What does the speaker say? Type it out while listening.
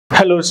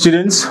Hello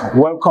students,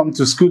 welcome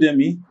to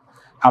Skoodemy.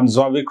 I'm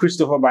Zuave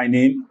Christopher by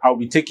name. I'll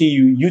be taking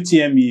you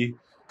UTME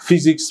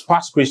Physics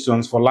past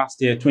questions for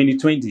last year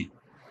 2020.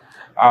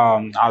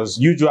 As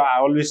usual, I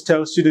always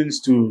tell students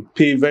to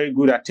pay very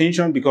good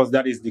attention because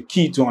that is the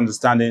key to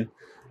understanding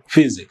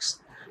physics.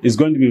 It's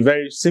going to be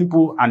very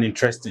simple and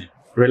interesting.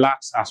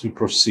 Relax as we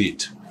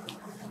proceed.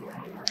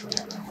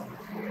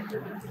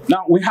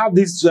 Now we have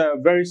this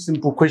very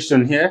simple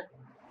question here.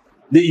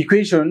 The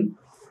equation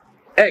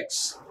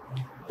x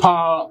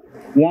power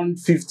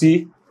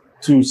 150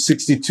 to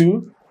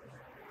 62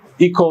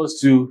 equals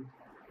to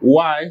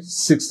y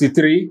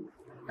 63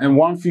 and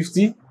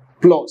 150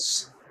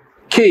 plus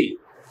k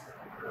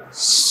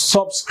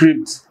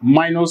subscript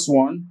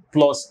 -1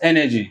 plus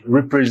energy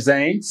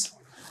represents.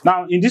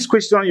 Now in this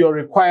question you're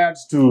required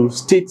to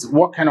state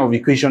what kind of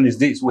equation is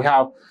this. We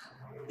have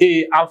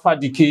A, alpha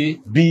decay,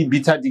 B,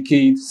 beta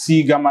decay,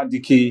 C, gamma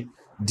decay,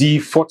 D,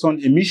 photon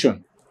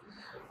emission.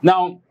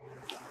 Now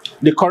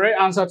the correct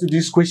answer to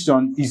this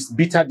question is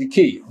beta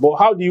decay. But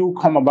how do you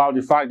come about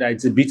the fact that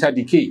it's a beta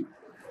decay?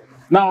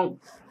 Now,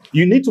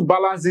 you need to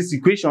balance this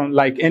equation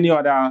like any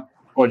other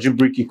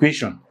algebraic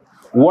equation.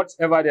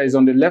 Whatever there is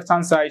on the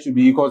left-hand side should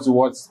be equal to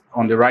what's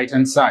on the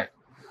right-hand side.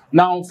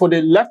 Now, for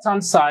the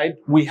left-hand side,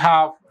 we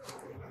have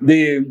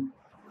the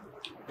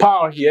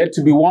power here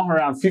to be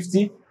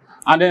 150.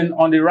 And then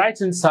on the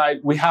right-hand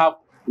side, we have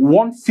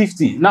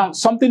 150. Now,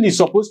 something is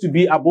supposed to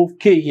be above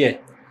k here,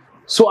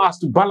 so as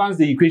to balance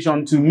the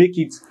equation to make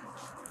it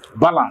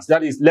balanced.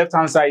 That is,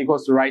 left-hand side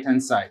equals to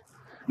right-hand side.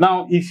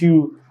 Now, if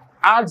you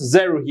add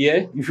 0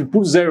 here, if you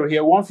put 0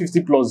 here,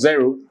 150 plus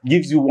 0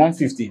 gives you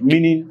 150,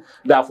 meaning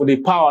that for the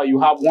power, you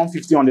have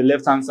 150 on the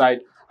left-hand side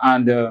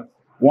and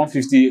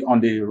 150 on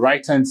the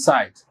right-hand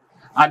side.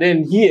 And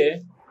then here,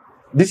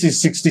 this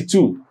is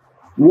 62.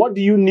 What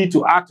do you need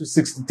to add to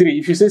 63?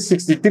 If you say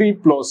 63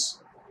 plus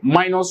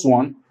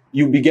 -1,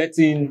 you'll be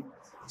getting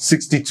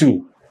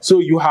 62. So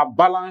you have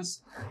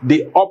balanced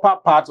the upper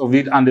part of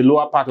it and the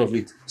lower part of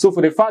it. So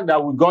for the fact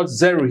that we got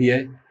 0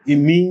 here, it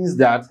means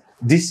that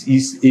this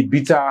is a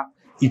beta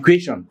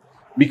equation,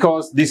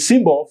 because the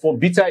symbol for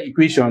beta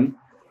equation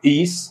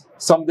is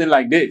something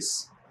like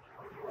this: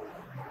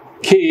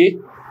 k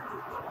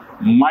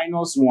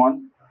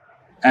 -1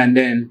 and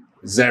then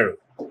 0.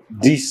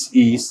 This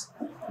is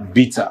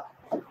beta.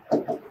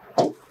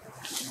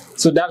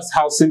 So that's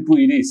how simple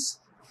it is.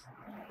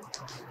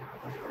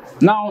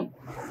 Now,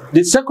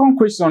 the second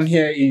question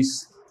here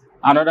is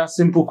another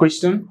simple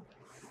question.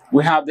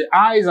 We have the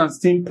eyes and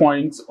steam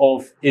points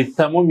of a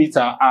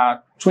thermometer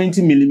are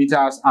 20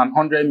 millimeters and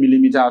 100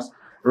 millimeters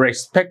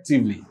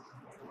respectively.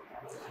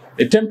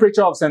 A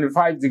temperature of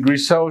 75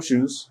 degrees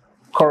Celsius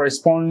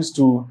corresponds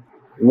to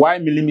y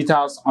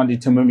millimeters on the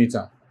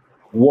thermometer.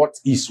 What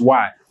is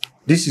y?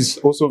 This is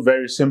also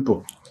very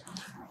simple.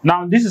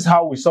 Now, this is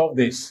how we solve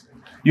this.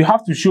 You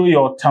have to show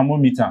your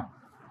thermometer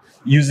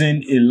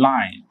using a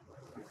line.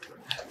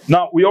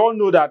 Now, we all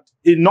know that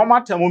a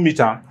normal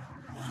thermometer,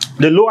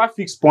 the lower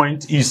fixed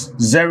point is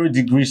 0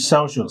 degrees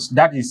Celsius.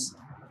 That is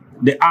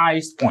the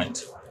highest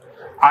point.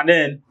 And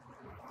then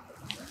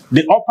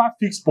the upper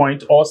fixed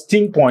point or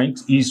steam point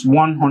is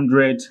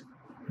 100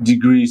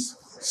 degrees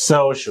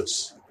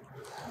Celsius.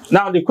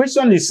 Now, the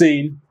question is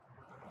saying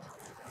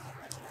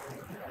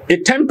a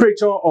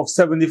temperature of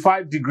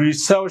 75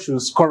 degrees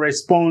Celsius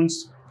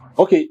corresponds,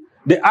 okay,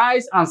 the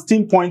eyes and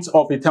steam points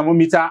of a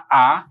thermometer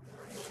are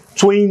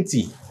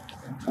 20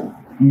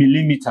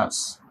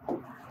 millimeters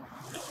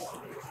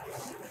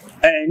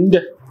and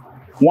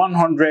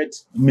 100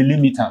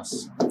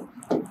 millimeters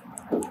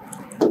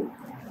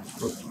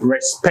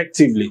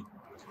respectively.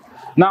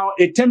 Now,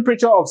 a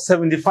temperature of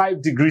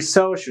 75 degrees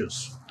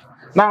Celsius.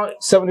 Now,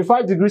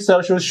 75 degrees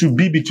Celsius should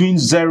be between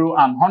 0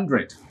 and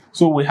 100.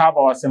 So we have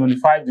our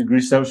 75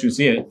 degrees Celsius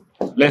here.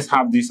 Let's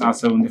have this as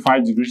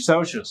 75 degrees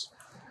Celsius.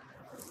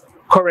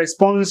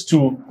 Corresponds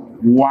to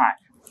y.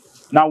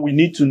 Now we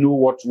need to know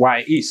what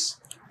y is.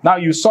 Now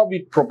you solve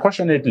it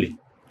proportionately.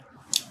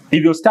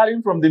 If you're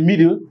starting from the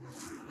middle,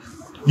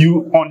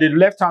 you on the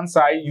left-hand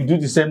side, you do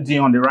the same thing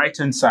on the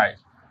right-hand side.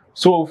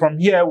 So from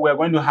here, we're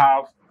going to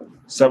have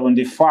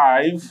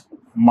 75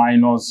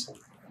 minus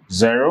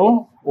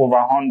 0 over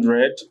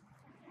 100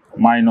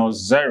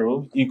 minus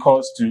 0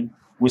 equals to,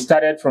 we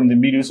started from the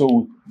middle, so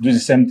we'll do the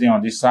same thing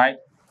on this side.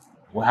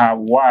 We have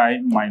y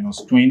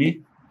minus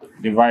 20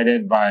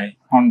 divided by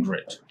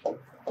 100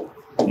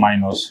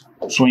 minus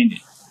 20.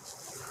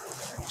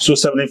 So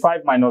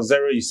 75 minus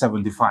 0 is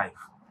 75.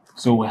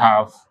 So we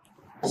have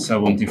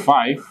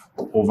 75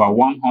 over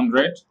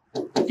 100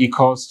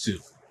 equals to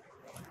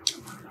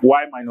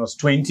y minus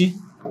 20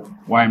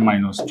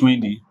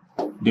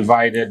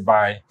 divided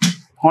by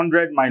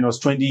 100 minus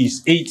 20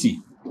 is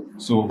 80.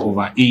 So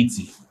over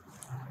 80.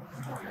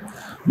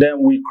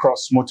 Then we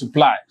cross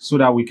multiply so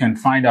that we can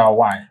find our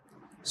y.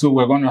 So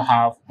we're going to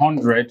have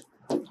 100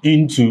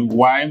 into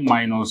y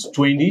minus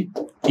 20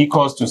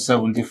 equals to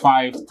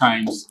 75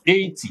 times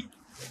 80.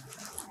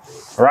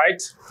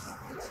 Right?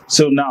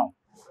 So now,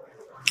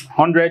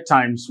 100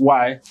 times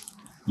y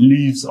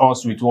leaves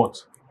us with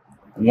what?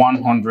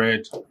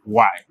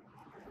 100y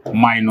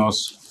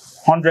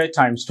minus 100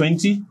 times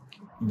 20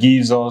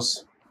 gives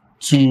us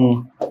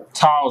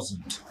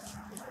 2000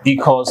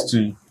 equals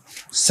to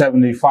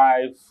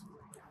 75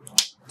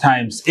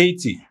 times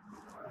 80.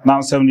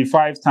 Now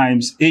 75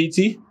 times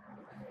 80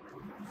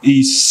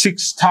 is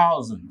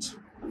 6,000.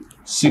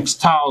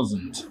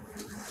 6,000.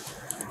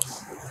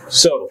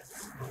 So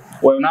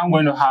we're now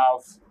going to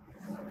have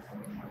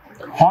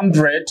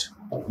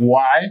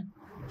 100y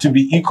to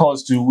be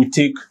equals to, we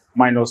take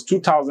minus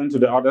 2,000 to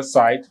the other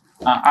side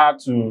and add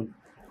to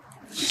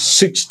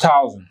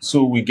 6,000.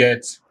 So we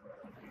get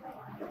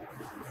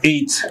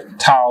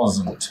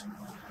 8,000.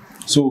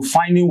 So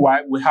finding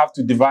y, we have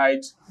to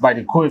divide by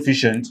the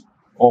coefficient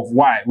of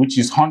y, which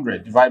is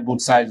 100. Divide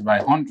both sides by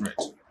 100.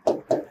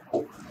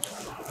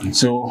 And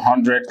so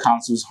 100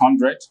 cancels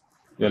 100.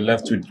 You're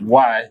left with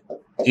y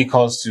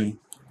equals to,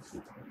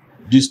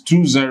 these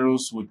two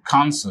zeros would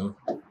cancel.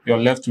 You're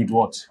left with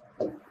what?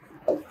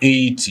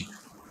 80.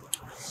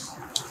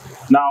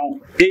 Now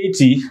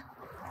 80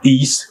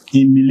 is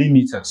in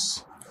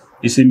millimeters.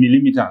 It's in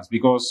millimeters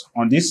because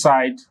on this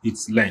side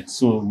it's length.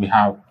 So we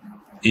have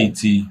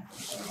 80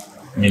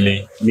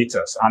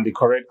 millimeters, and the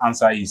correct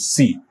answer is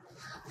C.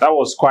 That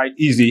was quite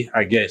easy,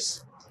 I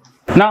guess.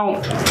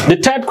 Now, the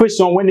third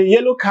question, when a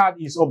yellow card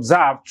is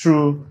observed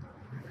through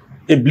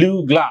a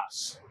blue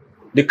glass,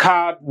 the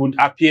card would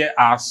appear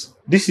as,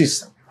 this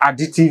is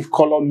additive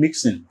color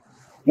mixing,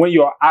 when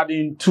you are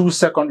adding two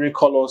secondary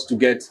colors to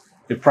get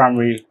the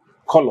primary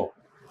color.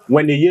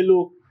 When a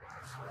yellow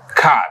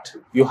card,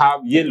 you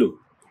have yellow.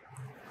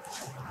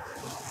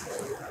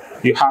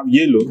 You have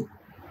yellow,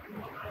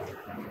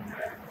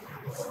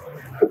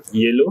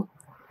 yellow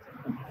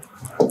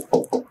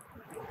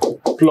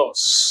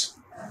plus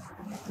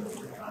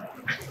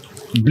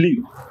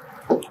blue.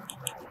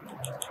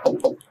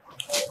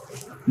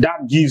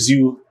 That gives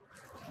you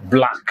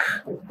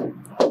black.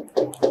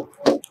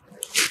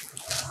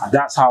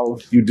 That's how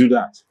you do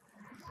that.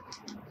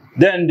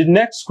 Then the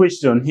next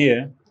question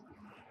here,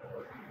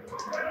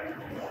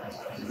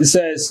 it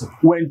says,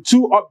 when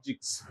two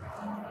objects,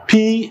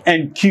 P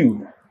and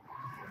Q,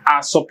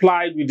 are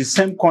supplied with the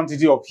same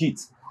quantity of heat,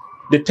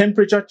 the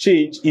temperature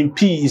change in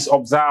P is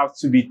observed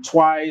to be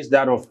twice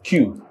that of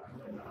Q.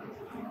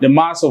 The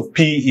mass of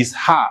P is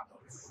half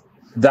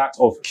that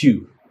of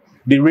Q.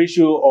 The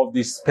ratio of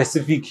the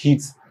specific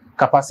heat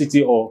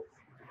capacity of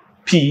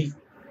P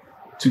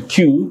to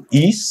Q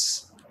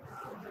is,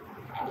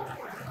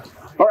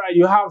 all right,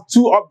 you have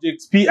two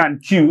objects, P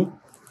and Q.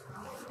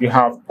 You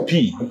have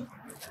P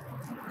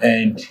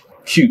and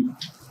Q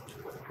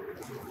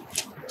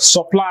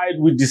supplied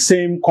with the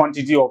same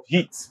quantity of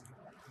heat.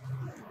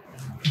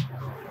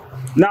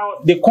 Now,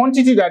 the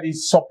quantity that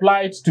is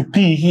supplied to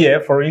P here,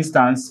 for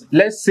instance,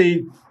 let's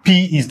say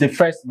P is the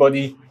first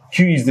body,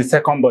 Q is the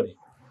second body.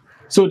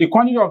 So the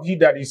quantity of heat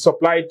that is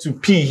supplied to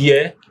P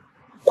here,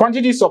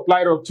 quantity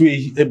supplied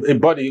to a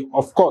body,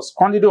 of course,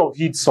 quantity of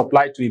heat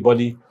supplied to a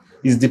body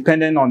is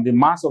dependent on the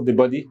mass of the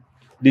body,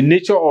 the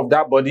nature of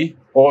that body,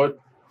 or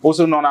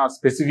also known as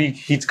specific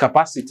heat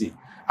capacity,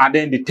 and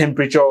then the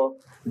temperature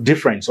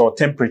difference or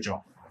temperature.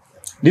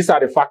 These are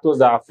the factors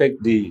that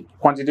affect the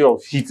quantity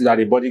of heat that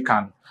a body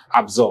can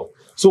absorb.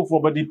 So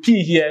for body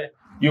P here,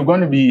 you're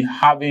going to be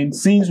having,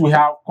 since we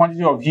have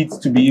quantity of heat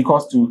to be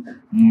equals to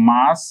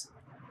mass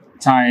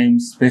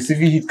times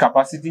specific heat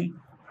capacity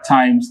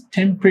times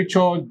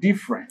temperature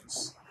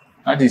difference.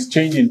 That is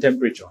change in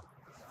temperature.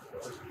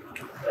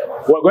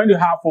 We're going to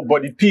have for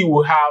body P,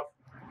 we'll have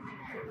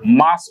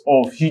mass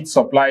of heat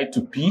supplied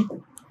to P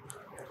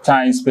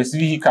times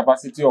specific heat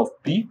capacity of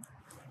P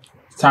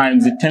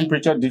times the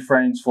temperature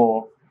difference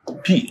for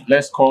P.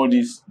 Let's call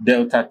this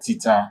delta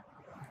theta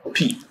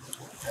P.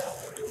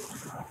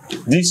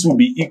 This will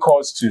be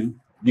equals to,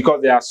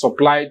 because they are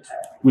supplied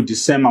with the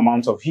same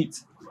amount of heat,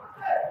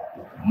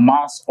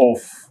 mass of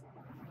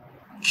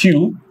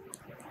Q,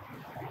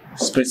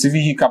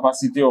 specific heat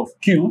capacity of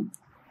Q,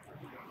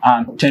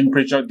 and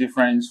temperature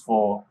difference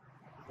for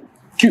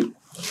Q.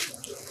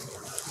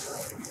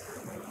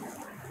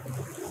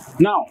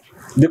 Now,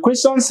 the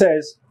question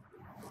says,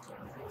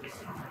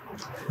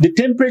 the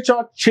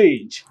temperature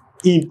change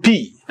in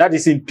P, that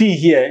is in P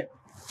here,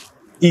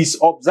 is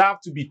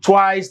observed to be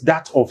twice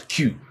that of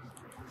Q.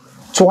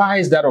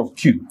 Twice that of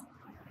Q.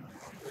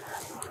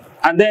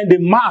 And then the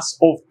mass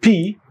of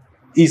P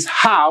is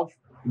half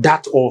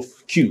that of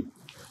Q.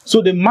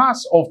 So the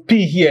mass of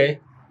P here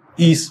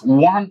is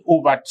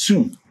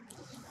 1/2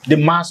 the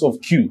mass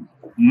of Q.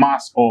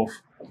 Mass of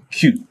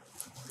Q.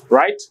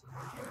 Right?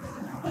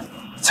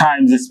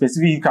 Times the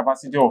specific heat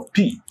capacity of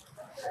P.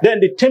 Then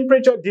the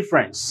temperature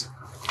difference,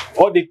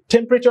 or the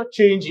temperature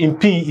change in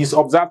P, is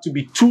observed to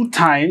be 2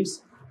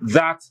 times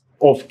that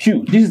of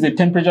Q. This is the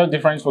temperature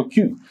difference for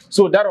Q.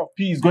 So that of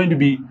P is going to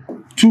be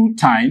 2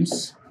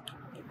 times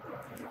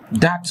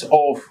that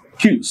of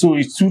Q. So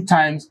it's 2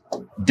 times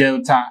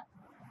delta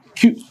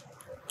Q.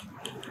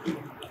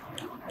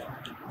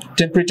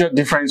 Temperature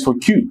difference for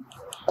Q.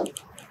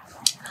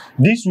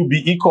 This will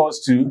be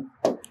equals to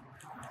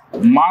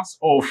mass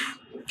of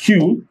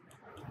Q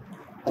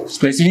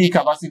specific heat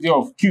capacity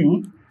of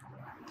Q,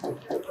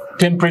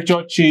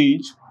 temperature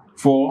change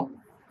for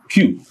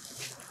Q.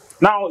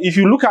 Now, if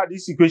you look at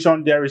this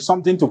equation, there is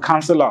something to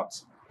cancel out.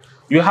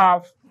 You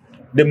have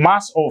the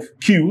mass of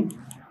Q,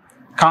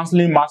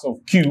 cancelling mass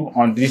of Q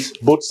on this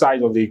both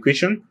sides of the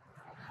equation.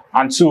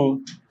 And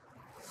so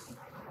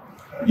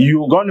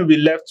you're going to be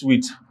left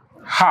with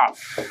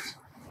half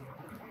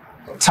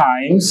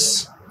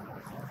times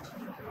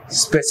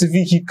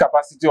specific heat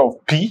capacity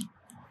of P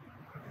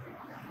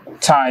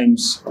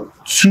times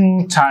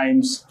 2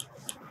 times.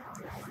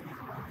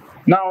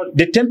 Now,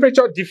 the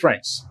temperature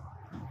difference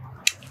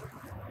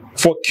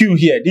for Q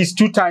here, these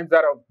 2 times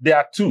that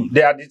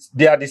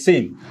they are the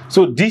same.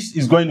 So this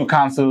is going to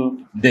cancel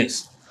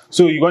this.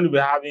 So you're going to be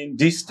having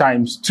this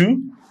times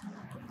 2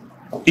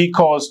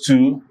 equals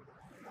to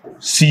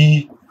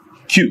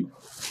CQ.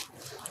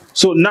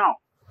 So now,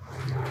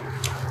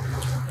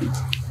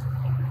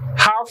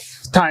 half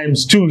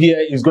times 2 here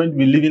is going to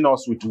be leaving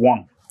us with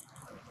 1,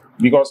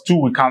 because 2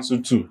 will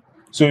cancel 2.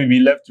 So we'll be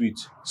left with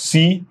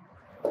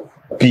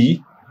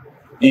CP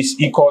is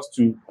equals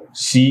to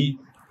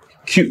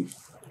CQ.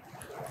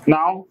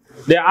 Now,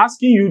 they're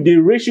asking you the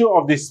ratio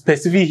of the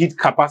specific heat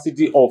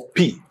capacity of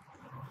P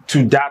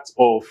to that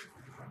of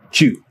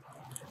Q,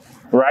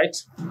 right?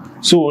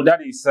 So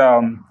that is,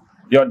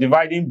 you're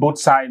dividing both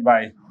sides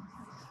by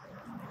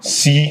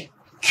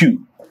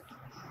CQ.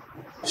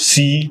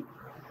 CQ.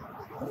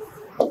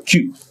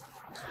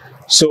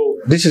 So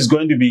this is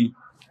going to be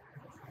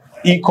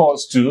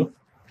equals to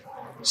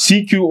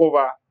CQ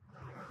over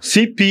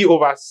CP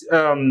over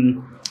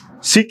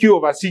CQ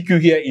over CQ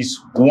here is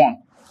 1.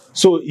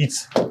 So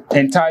it's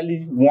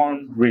entirely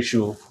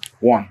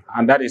 1:1,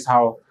 and that is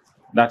how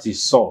that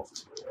is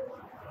solved.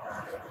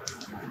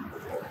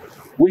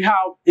 We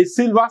have a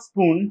silver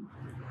spoon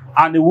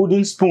and a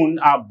wooden spoon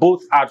are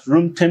both at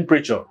room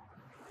temperature.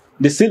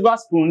 The silver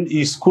spoon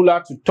is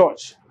cooler to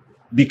touch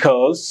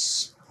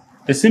because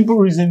the simple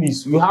reason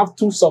is you have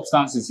 2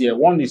 substances here.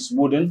 One is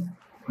wooden,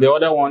 the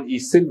other one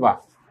is silver.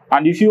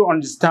 And if you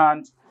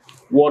understand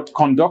what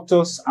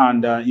conductors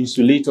and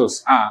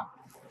insulators are,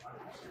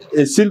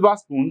 a silver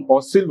spoon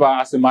or silver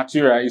as a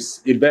material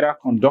is a better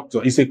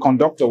conductor. It's a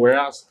conductor,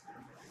 whereas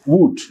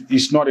wood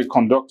is not a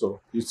conductor,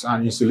 it's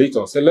an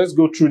insulator. So let's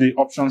go through the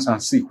options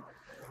and see.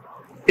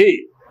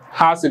 A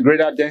has a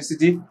greater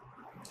density.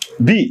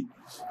 B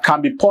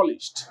can be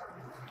polished.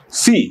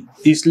 C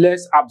is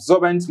less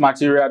absorbent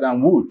material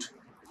than wood.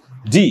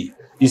 D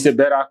is a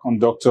better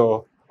conductor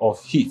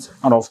of heat.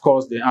 And of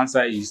course, the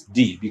answer is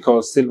D,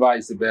 because silver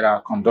is a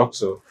better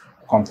conductor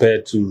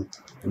compared to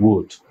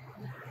wood.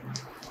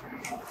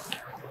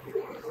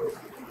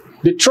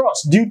 The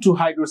thrust due to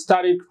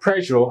hydrostatic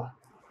pressure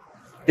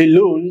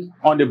alone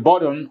on the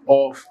bottom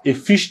of a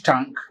fish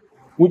tank,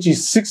 which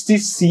is 60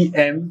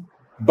 cm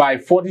by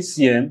 40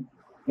 cm,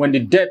 when the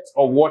depth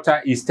of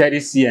water is 30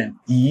 cm,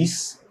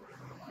 is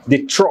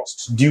the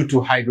thrust due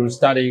to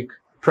hydrostatic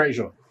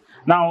pressure.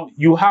 Now,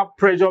 you have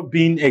pressure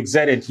being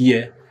exerted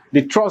here.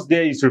 The thrust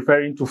there is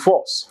referring to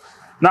force.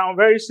 Now,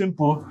 very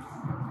simple.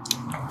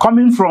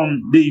 Coming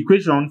from the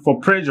equation for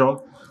pressure,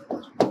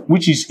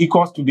 which is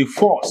equals to the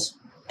force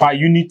per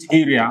unit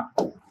area.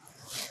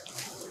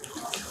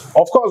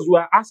 Of course,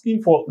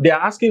 they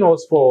are asking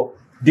us for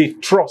the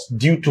thrust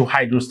due to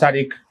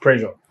hydrostatic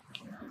pressure.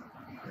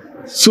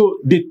 So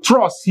the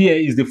thrust here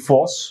is the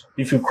force.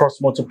 If you cross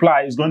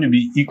multiply, it's going to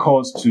be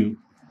equals to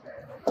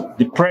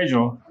the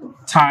pressure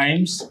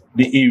times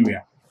the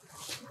area.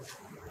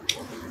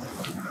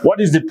 What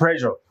is the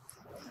pressure?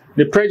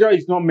 The pressure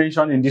is not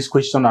mentioned in this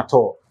question at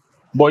all,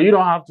 but you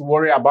don't have to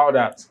worry about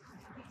that.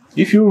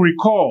 If you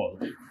recall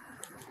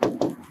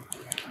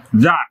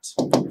that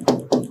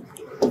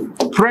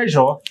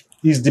pressure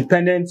is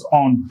dependent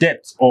on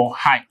depth or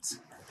height.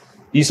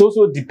 It's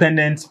also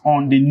dependent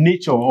on the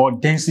nature or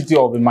density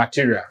of the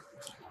material,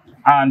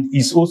 and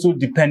it's also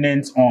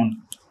dependent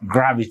on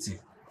gravity.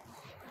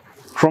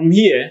 From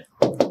here,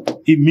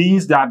 it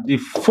means that the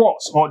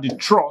force or the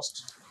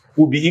thrust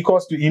will be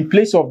equals to, in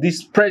place of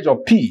this pressure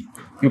P,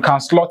 you can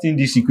slot in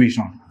this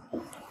equation.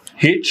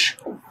 H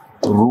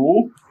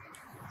rho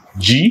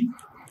G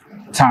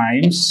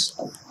times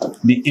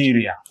the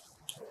area.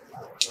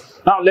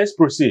 Now let's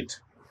proceed.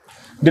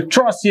 The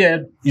thrust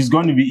here is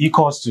going to be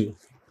equals to,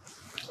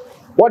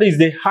 what is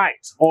the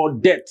height or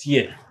depth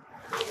here?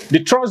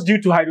 The thrust due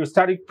to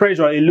hydrostatic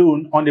pressure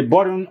alone on the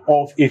bottom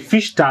of a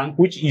fish tank,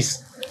 which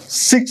is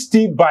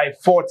 60 by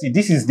 40.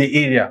 This is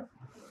the area.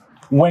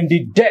 When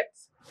the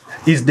depth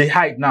is the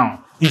height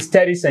now, is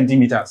 30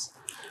 centimeters.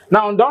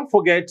 Now don't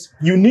forget,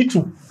 you need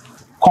to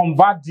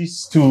convert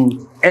this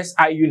to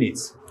SI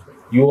units.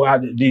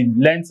 The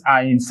lengths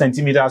are in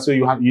centimeters, so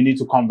you need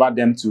to convert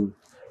them to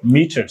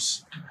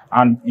meters.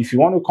 And if you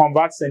want to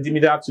convert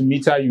centimeter to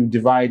meter, you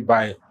divide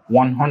by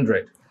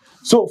 100.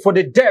 So for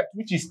the depth,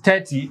 which is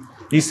 30,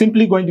 is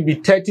simply going to be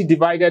 30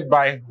 divided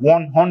by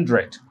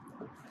 100.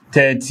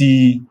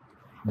 30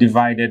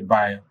 divided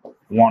by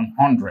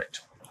 100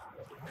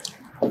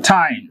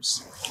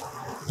 times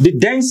the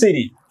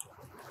density.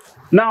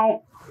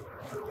 Now,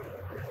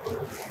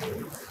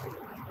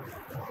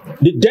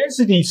 The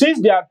density, since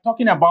they are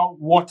talking about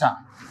water,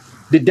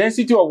 the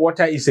density of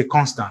water is a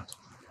constant.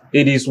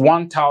 It is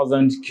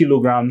 1,000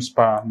 kilograms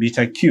per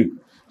meter cube.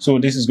 So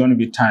this is going to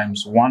be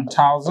times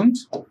 1,000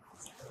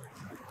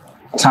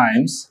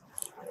 times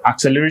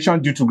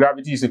acceleration due to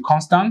gravity is a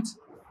constant,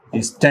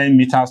 is 10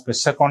 meters per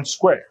second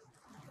square,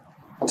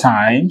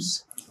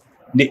 times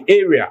the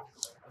area.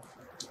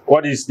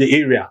 What is the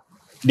area?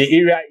 The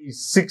area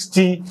is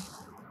 60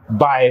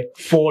 by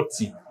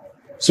 40.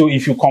 So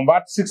if you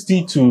convert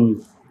 60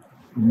 to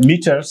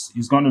meters,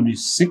 it's going to be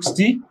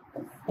 60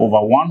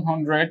 over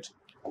 100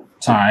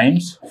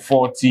 times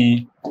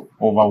 40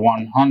 over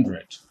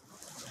 100.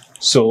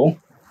 So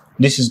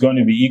this is going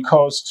to be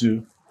equals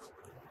to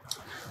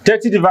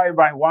 30 divided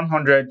by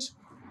 100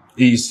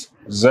 is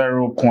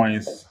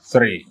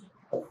 0.3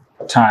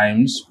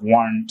 times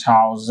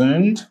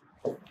 1,000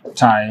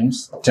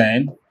 times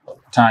 10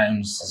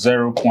 times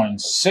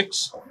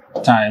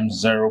 0.6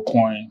 times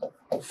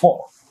 0.4.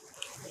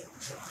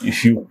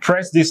 If you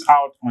press this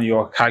out on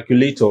your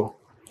calculator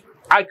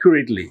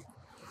accurately,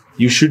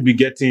 you should be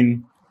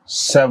getting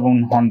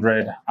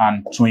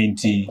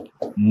 720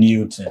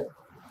 Newton.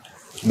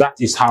 That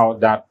is how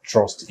that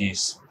thrust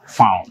is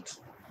found.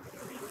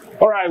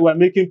 All right, we're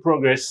making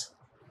progress.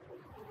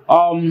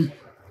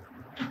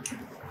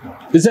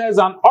 It says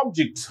an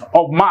object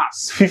of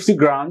mass 50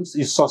 grams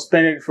is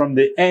suspended from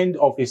the end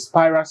of a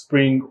spiral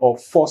spring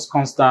of force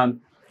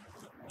constant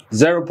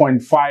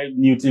 0.5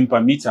 Newton per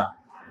meter.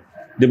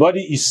 The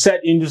body is set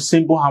into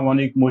simple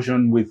harmonic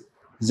motion with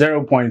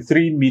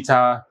 0.3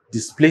 meter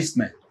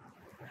displacement.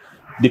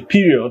 The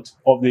period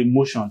of the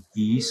motion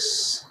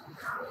is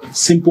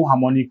simple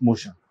harmonic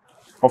motion.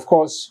 Of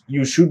course,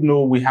 you should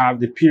know we have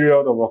the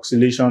period of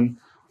oscillation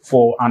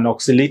for an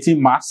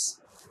oscillating mass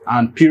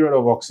and period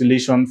of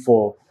oscillation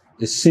for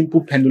a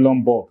simple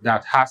pendulum bulb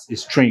that has a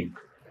string.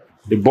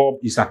 The bulb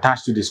is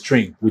attached to the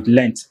string with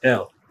length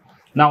L.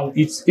 Now,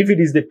 if it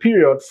is the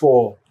period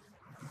for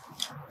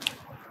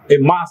a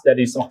mass that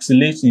is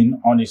oscillating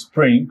on a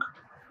spring,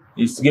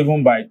 it's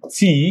given by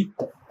T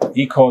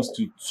equals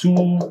to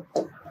 2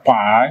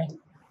 pi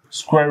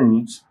square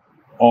root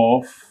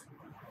of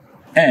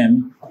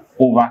M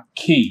over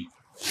K,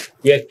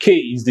 where K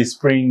is the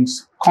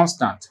spring's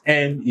constant,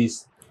 M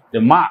is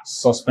the mass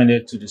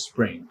suspended to the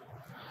spring.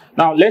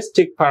 Now, let's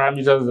take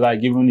parameters that are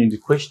given in the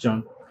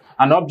question.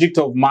 An object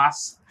of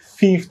mass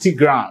 50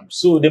 grams.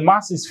 So the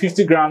mass is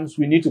 50 grams.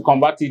 We need to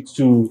convert it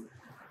to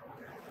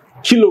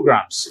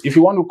kilograms. If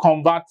you want to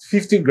convert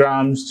 50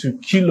 grams to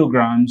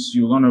kilograms,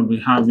 you're going to be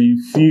having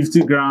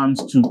 50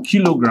 grams to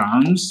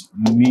kilograms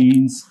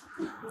means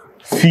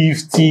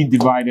 50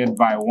 divided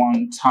by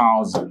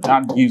 1,000.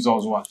 That gives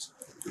us what?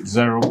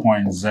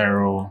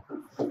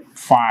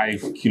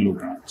 0.05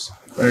 kilograms.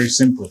 Very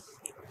simple.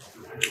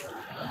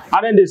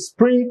 And then the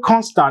spring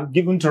constant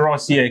given to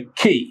us here,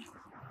 K,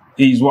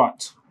 is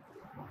what?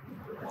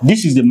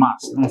 This is the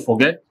mass, don't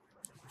forget.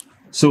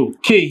 So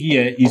K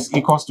here is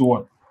equals to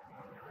what?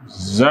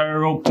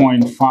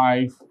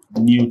 0.5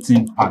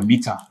 Newton per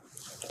meter.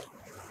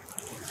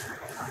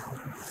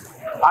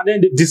 And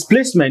then the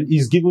displacement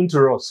is given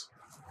to us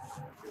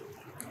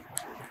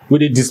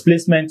with a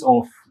displacement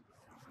of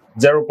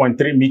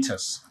 0.3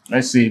 meters.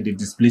 Let's say the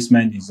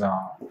displacement is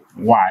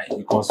y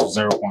equals to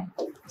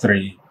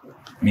 0.3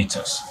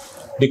 meters.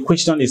 The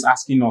question is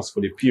asking us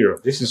for the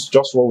period. This is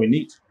just what we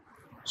need.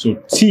 So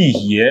T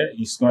here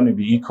is going to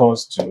be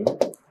equals to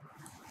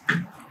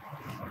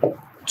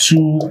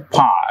 2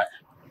 pi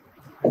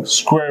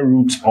square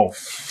root of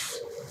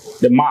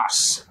the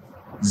mass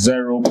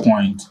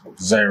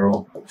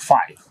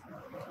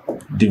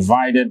 0.05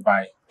 divided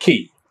by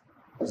K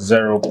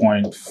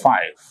 0.5.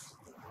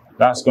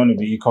 That's going to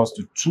be equals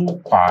to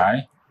 2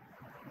 pi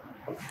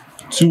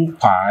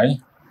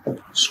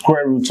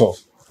square root of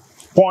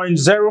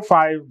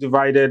 0.05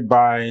 divided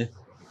by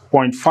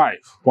 0.5.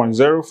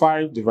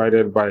 0.05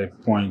 divided by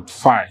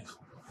 0.5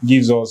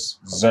 gives us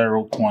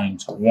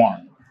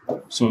 0.1.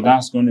 So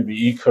that's going to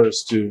be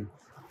equals to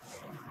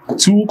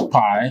 2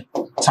 pi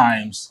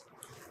times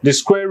the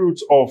square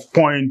root of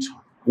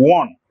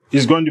 0.1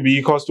 is going to be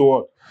equals to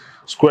what?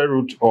 Square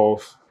root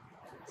of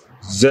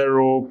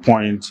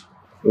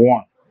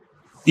 0.1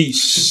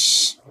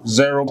 is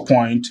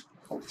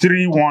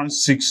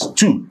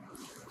 0.3162.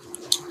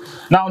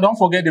 Now, don't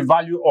forget the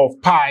value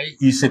of pi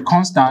is a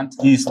constant,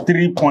 is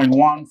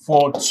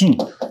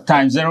 3.142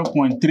 times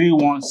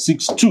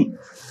 0.3162.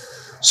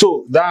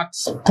 So that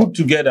put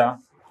together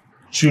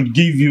should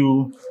give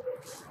you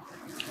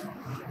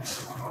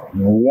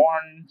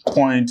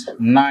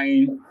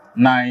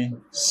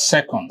 1.99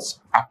 seconds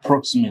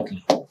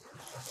approximately.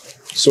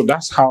 So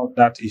that's how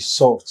that is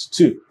solved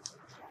too.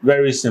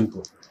 Very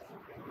simple.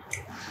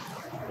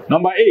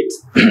 Number 8.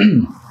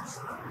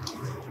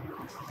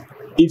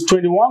 If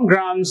 21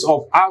 grams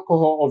of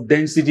alcohol of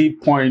density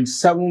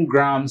 0.7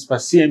 grams per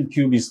cm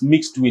cube is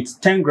mixed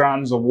with 10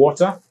 grams of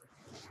water,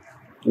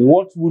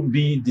 what would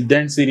be the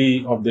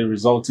density of the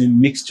resulting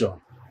mixture?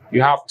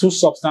 You have two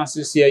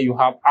substances here. You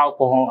have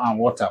alcohol and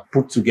water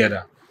put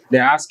together.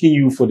 They're asking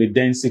you for the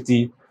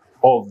density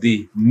of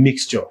the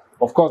mixture.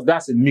 Of course,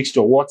 that's a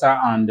mixture. Water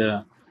and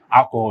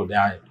alcohol, they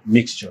are a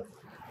mixture.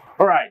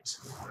 All right.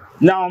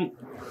 Now,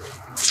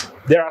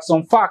 there are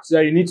some facts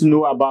that you need to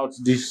know about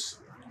this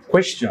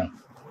question.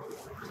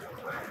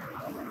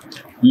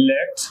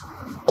 Let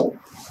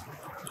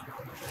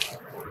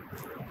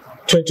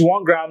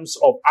 21 grams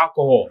of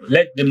alcohol,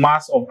 let the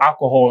mass of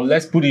alcohol,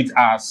 let's put it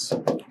as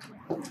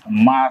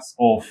mass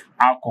of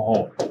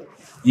alcohol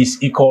is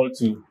equal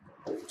to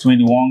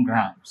 21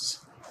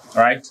 grams,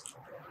 right?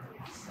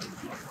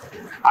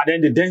 And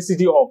then the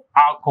density of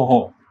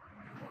alcohol,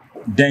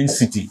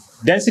 density.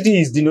 Density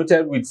is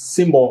denoted with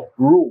symbol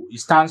rho. It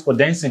stands for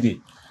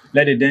density.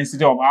 Let the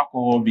density of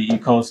alcohol be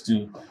equals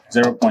to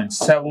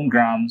 0.7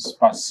 grams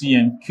per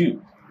cm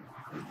cube.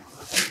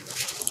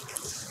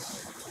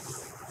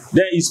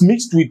 Then it's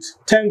mixed with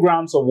 10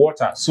 grams of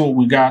water. So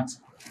we got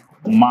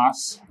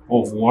mass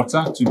of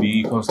water to be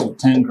equals to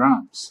 10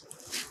 grams.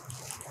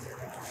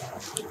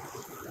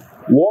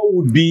 What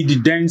would be the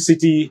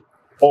density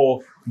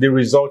of the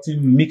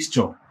resulting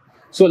mixture?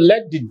 So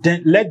let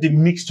the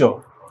mixture,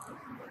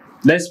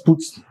 let's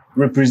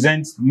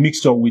represent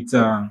mixture with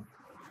M.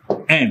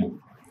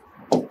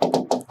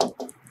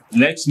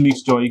 Let's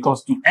mixture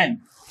equals to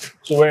M.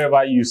 So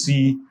wherever you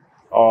see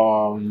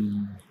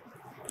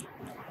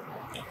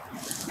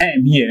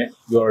M here,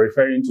 you're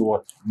referring to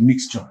what?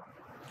 Mixture.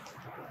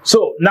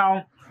 So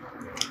now,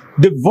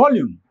 the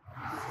volume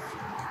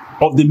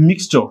of the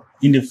mixture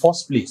in the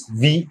first place,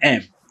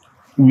 Vm,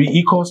 will be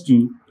equals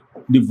to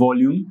the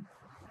volume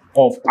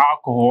of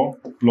alcohol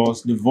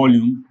plus the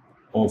volume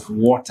of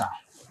water.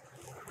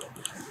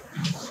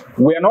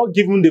 We are not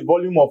given the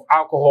volume of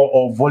alcohol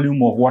or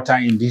volume of water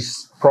in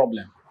this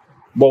problem,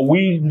 but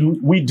we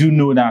do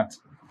know that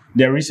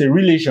there is a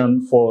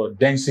relation for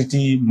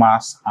density,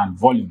 mass, and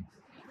volume.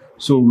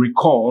 So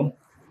recall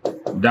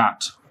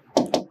that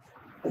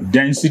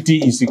density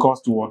is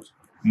equals to what?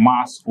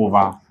 Mass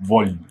over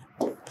volume.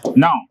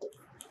 Now,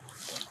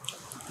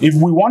 if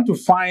we want to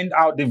find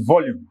out the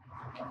volume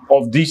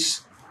of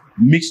this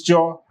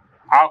mixture,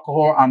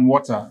 alcohol and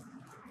water,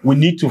 we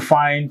need to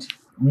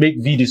make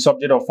V the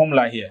subject of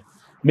formula here.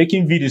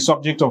 Making V the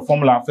subject of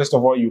formula, first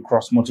of all, you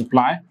cross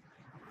multiply.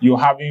 You're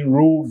having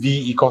rho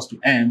V equals to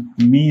M.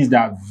 It means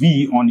that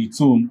V on its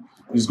own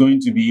is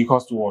going to be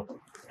equals to what?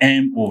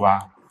 M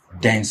over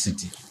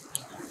density.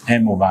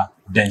 M over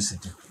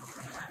density.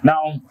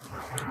 Now,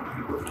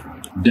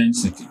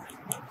 density.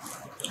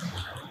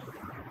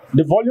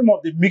 The volume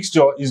of the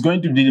mixture is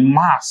going to be the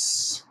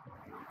mass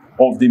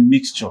of the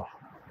mixture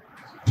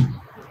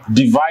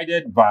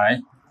divided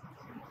by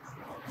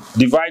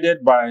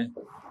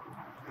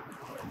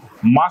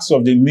mass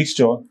of the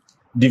mixture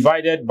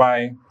divided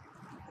by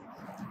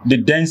the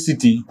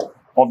density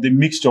of the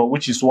mixture,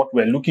 which is what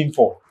we're looking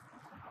for,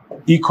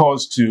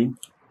 equals to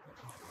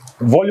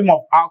volume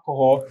of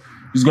alcohol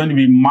is going to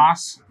be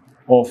mass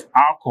of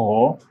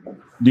alcohol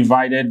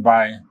divided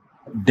by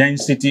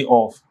density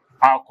of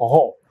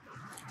alcohol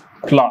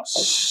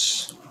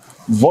plus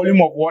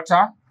volume of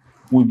water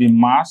will be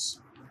mass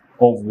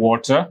of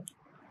water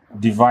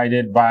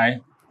divided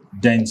by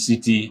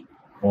density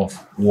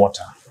of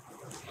water.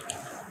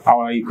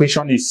 Our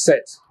equation is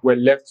set. We're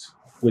left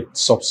with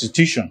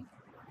substitution.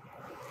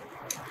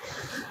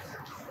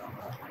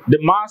 The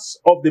mass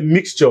of the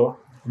mixture,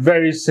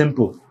 very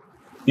simple,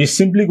 is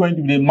simply going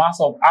to be the mass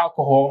of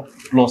alcohol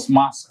plus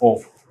mass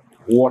of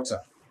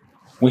water.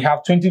 We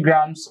have 20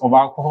 grams of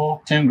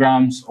alcohol, 10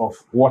 grams of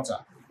water.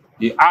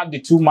 You add the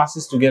two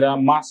masses together,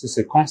 mass is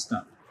a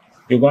constant.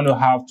 You're going to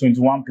have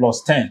 21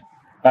 plus 10,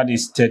 that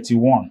is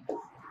 31,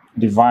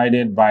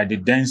 divided by the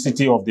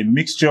density of the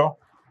mixture,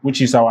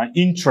 which is our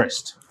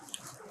interest,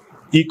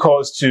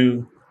 equals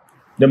to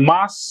the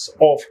mass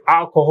of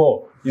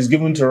alcohol is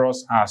given to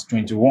us as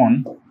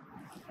 21,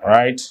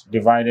 right,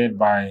 divided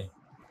by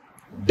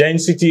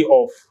density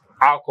of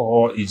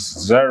alcohol is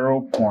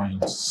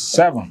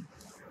 0.7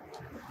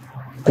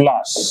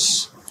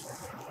 plus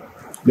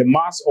the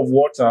mass of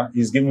water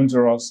is given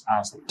to us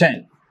as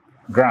 10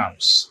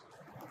 grams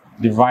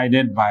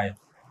divided by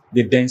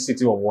the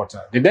density of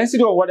water. The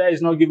density of water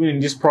is not given in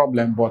this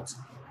problem, but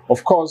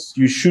of course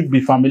you should be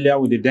familiar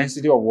with the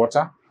density of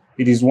water.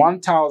 It is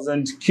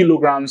 1,000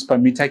 kilograms per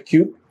meter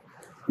cube,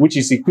 which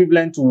is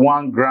equivalent to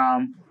 1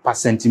 gram per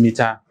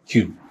centimeter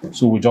cube.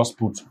 So we just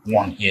put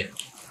 1 here.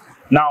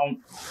 Now,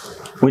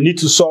 we need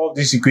to solve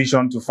this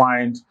equation to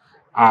find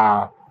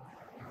our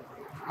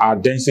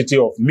density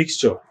of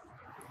mixture.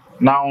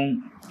 Now,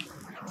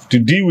 to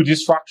deal with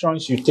these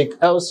fractions, you take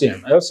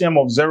LCM. LCM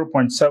of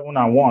 0.7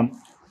 and 1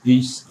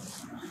 is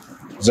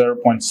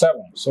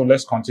 0.7. So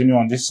let's continue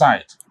on this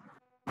side.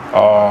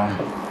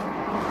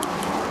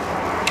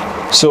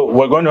 So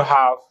we're going to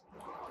have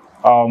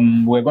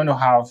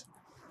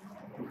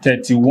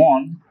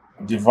 31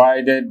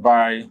 divided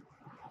by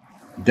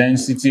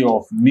density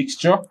of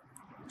mixture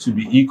to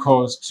be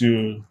equals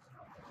to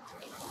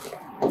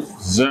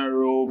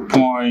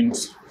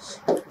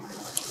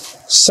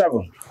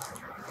 0.7.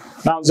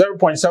 Now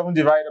 0.7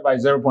 divided by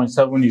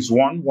 0.7 is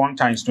 1. 1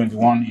 times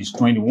 21 is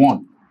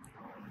 21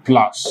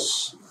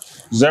 plus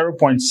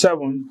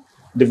 0.7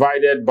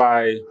 divided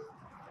by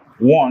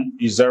 1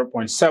 is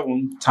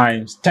 0.7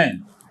 times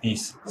 10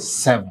 is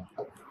 7.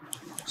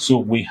 So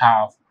we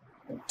have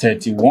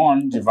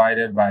 31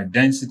 divided by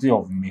density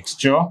of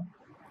mixture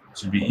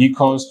to be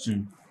equals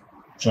to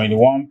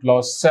 21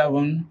 plus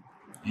 7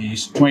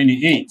 is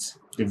 28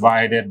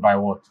 divided by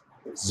what?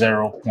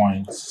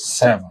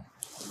 0.7.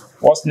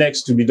 What's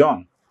next to be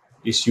done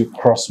is you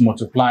cross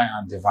multiply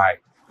and divide.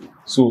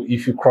 So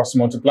if you cross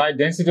multiply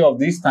density of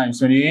this times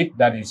 28,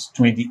 that is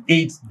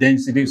 28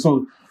 density.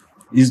 So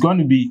it's going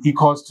to be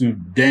equals to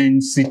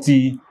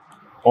density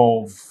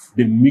of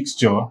the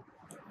mixture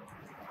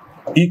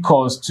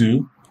equals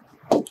to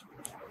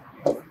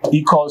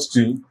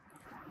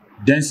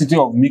density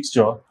of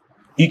mixture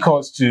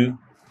equals to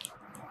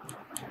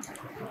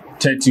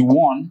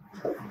 31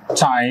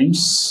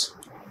 times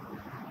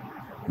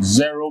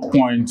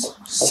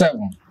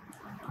 0.7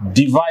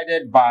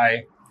 divided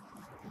by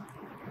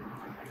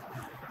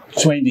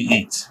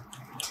 28.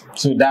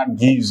 So that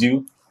gives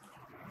you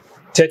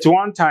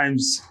 31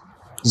 times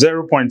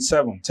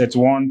 0.7.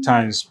 31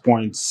 times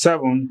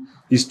 0.7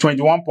 is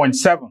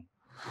 21.7.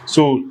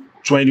 So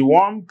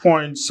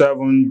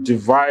 21.7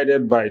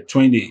 divided by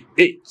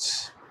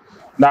 28.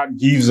 That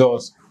gives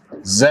us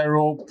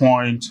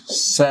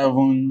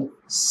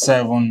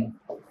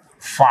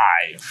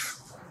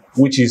 0.775,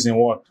 which is in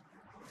what?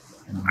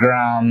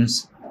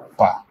 Grams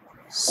per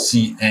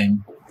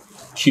cm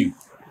cube.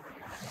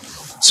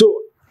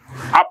 So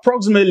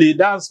approximately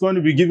that's going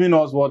to be giving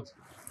us what?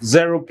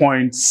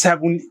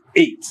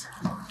 0.78.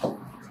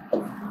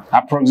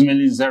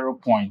 Approximately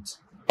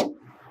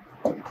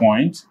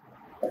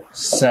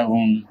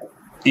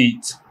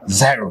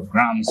 0.780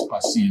 grams per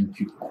cm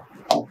cube.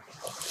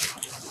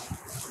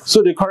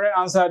 So the correct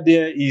answer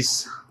there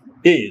is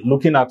A,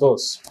 looking at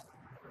us.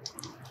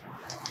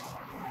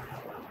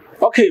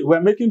 Okay, we're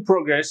making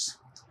progress.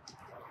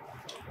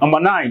 Number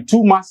 9,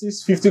 two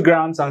masses, 50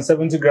 grams and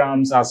 70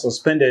 grams, are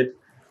suspended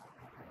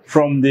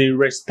from the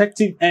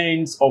respective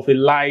ends of a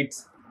light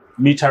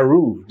meter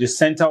rule. The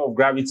center of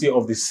gravity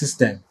of the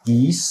system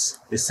is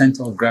the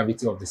center of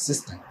gravity of the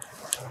system.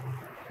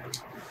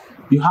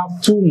 You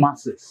have two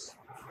masses.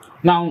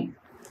 Now,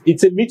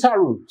 it's a meter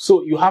rule,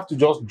 so you have to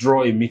just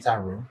draw a meter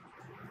rule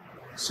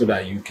so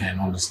that you can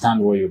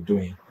understand what you're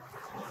doing.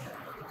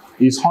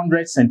 It's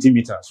 100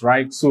 centimeters,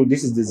 right? So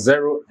this is the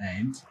 0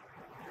 end,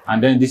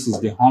 and then this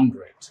is the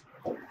 100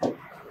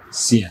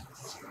 cm.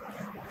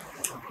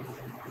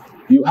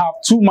 You have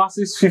two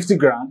masses, 50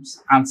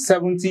 grams and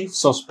 70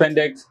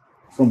 suspended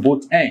from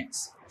both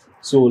ends.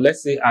 So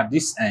let's say at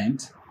this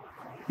end,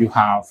 you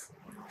have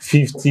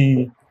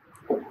 50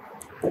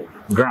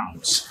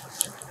 grams.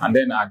 And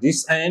then at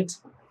this end,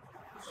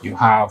 you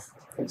have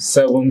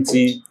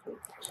 70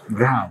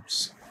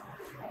 grams.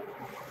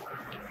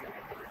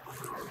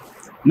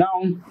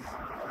 Now,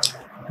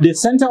 the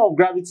center of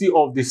gravity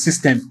of the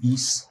system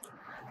is,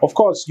 of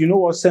course, you know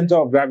what center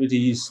of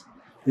gravity is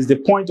the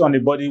point on the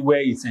body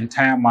where its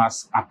entire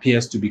mass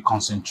appears to be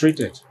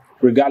concentrated,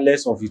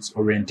 regardless of its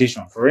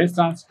orientation. For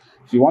instance,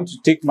 if you want to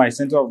take my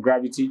center of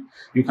gravity,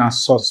 you can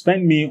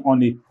suspend me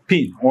on a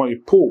pin or a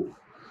pole.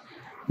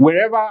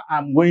 Wherever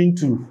I'm going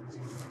to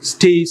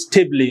stay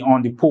stably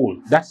on the pole,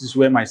 that is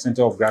where my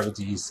center of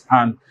gravity is.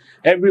 And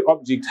every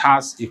object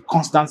has a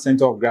constant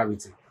center of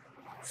gravity.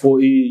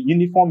 For a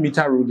uniform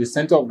meter rule, the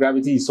center of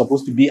gravity is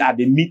supposed to be at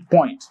the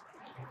midpoint.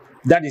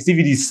 That is if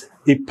it is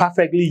a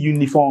perfectly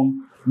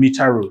uniform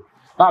meter rule.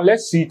 Now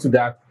let's see to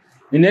that.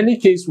 In any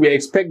case, we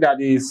expect that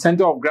the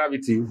center of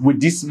gravity with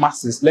these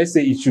masses, let's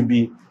say it should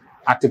be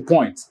at a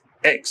point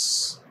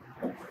X.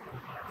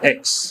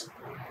 Let's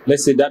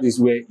say that is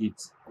where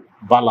it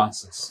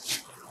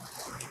balances,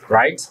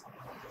 right?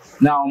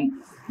 Now,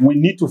 we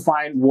need to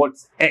find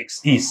what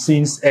X is,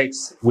 since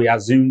X, we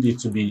assumed it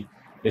to be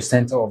the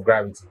center of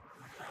gravity.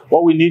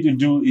 What we need to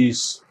do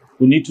is,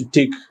 we need to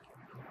take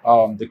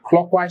the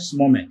clockwise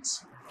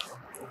moment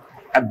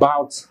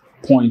about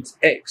point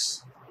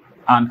X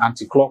and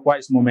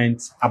anti-clockwise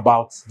moment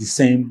about the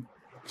same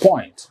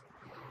point.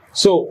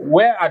 So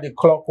where are the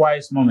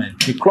clockwise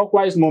moments? The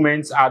clockwise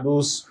moments are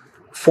those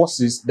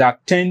forces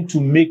that tend to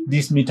make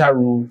this meter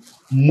rule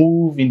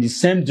move in the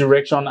same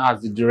direction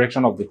as the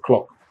direction of the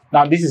clock.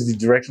 Now this is the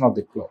direction of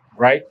the clock,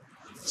 right?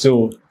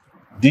 So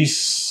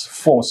this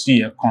force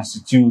here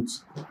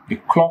constitutes the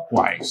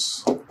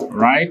clockwise,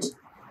 right?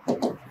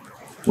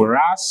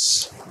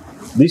 Whereas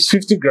these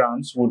 50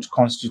 grams would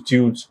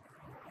constitute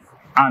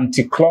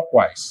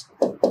anti-clockwise.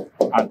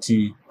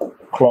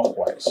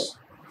 Anti-clockwise.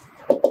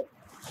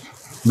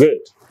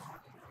 Good.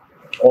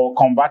 Or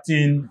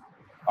converting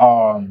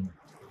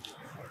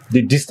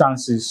the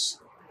distances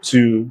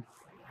to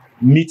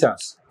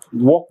meters.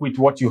 Work with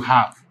what you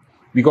have.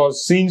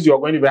 Because since you're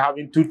going to be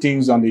having two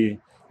things on the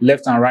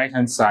left and right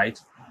hand side,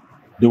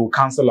 they will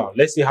cancel out.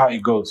 Let's see how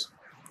it goes.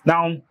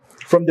 Now,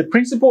 from the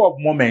principle of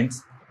moment,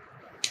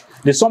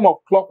 the sum of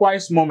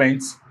clockwise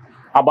moments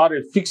about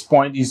a fixed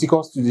point is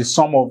equal to the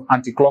sum of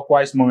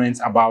anti-clockwise moments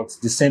about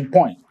the same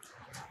point.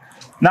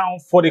 Now,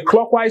 for the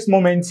clockwise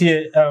moment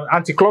here,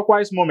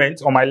 anti-clockwise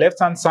moment on my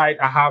left-hand side,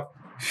 I have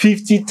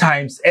 50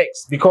 times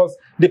x, because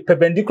the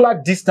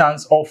perpendicular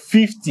distance of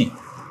 50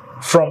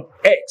 from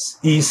x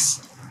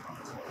is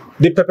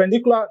the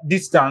perpendicular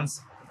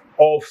distance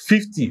of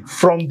 50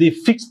 from the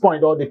fixed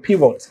point or the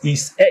pivot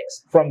is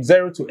x, from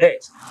 0 to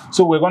x.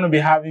 So we're going to be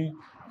having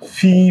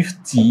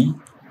 50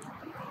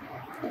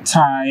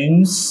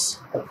 times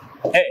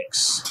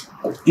x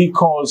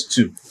equals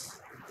to,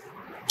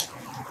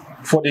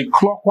 for the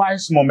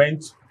clockwise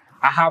moment,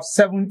 I have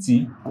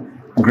 70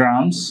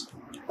 grams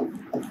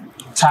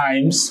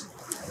times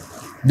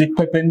the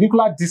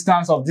perpendicular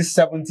distance of this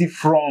 70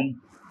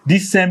 from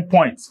this same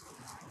point,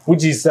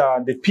 which is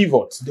the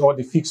pivot or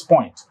the fixed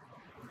point.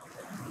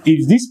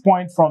 If this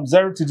point from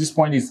 0 to this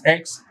point is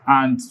x,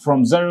 and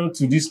from 0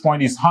 to this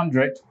point is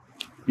 100,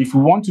 if we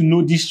want to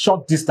know this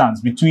short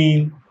distance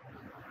between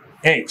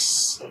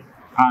x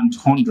and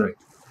 100,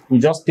 we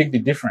just take the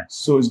difference.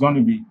 So it's going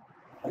to be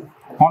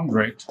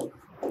 100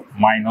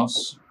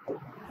 minus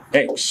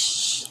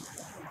x.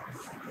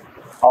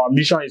 Our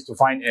mission is to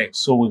find x,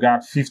 so we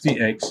got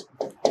 50x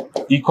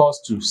equals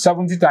to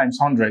 70 times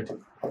 100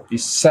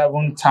 is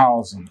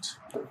 7,000.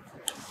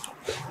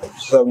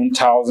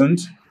 7,000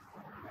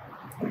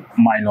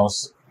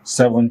 minus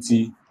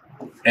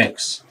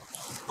 70x.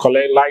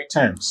 Collect like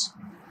terms.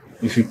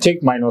 If you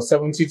take minus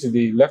 70 to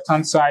the left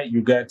hand side,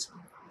 you get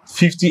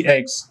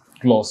 50x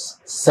plus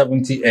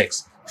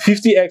 70x.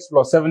 50x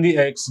plus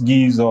 70x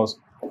gives us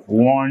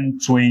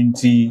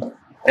 120x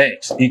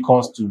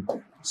equals to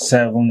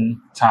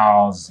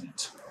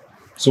 7,000.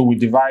 So we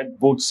divide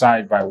both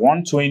sides by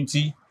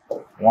 120,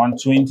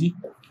 120.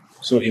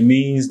 So it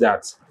means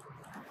that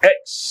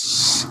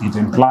x, it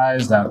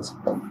implies that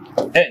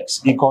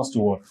x equals to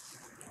what?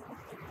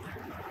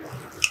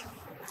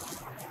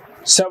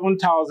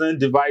 7,000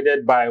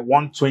 divided by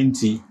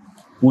 120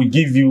 will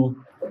give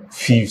you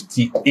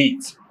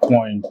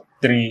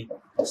 58.3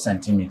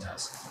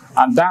 centimeters.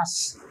 And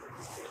that's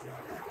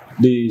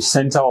the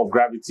center of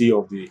gravity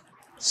of the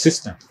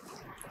system.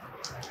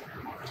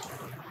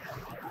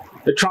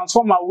 The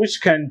transformer, which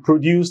can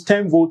produce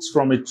 10 volts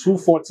from a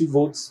 240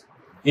 volts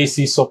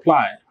AC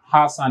supply,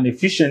 has an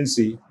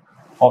efficiency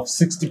of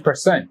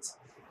 60%.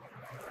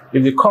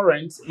 If the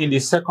current in the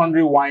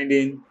secondary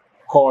winding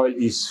coil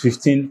is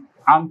 15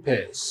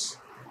 amperes,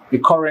 the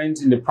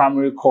current in the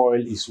primary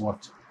coil is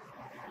what?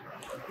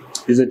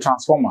 Is a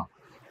transformer.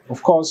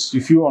 Of course,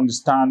 if you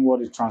understand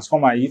what a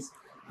transformer is,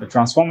 the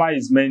transformer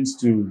is meant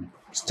to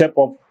step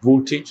up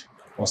voltage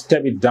or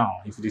step it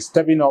down. If it is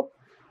stepping up,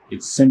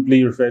 it's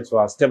simply referred to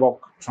as step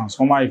up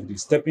transformer. If it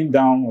is stepping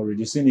down or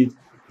reducing it,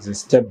 it's a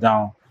step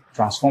down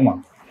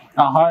transformer.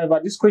 Now,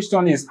 however, this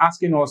question is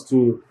asking us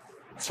to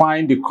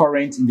find the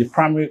current in the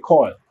primary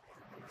coil.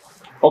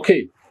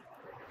 Okay.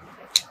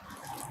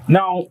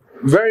 Now,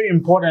 very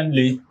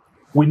importantly,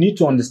 we need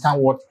to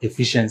understand what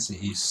efficiency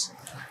is.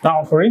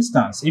 Now, for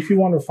instance, if you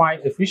want to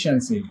find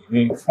efficiency,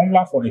 the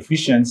formula for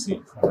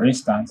efficiency, for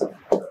instance,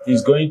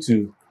 is going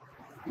to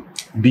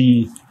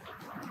be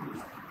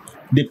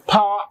the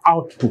power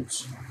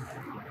output.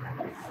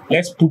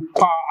 Let's put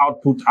power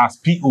output as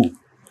PO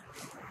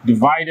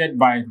divided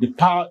by the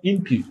power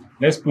input.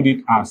 Let's put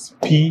it as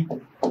P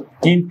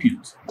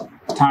input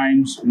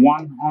times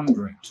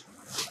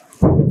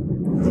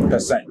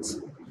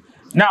 100%.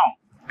 Now,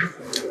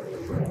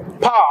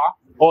 power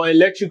or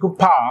electrical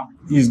power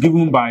is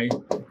given by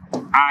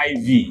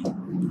IV,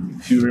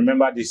 if you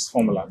remember this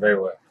formula very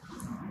well.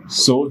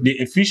 So the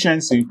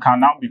efficiency can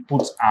now be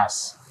put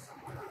as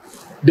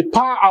the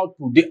power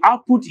output. The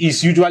output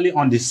is usually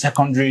on the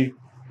secondary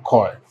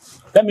coil.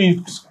 Let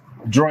me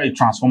draw a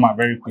transformer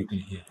very quickly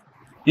here.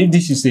 If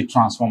this is a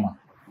transformer,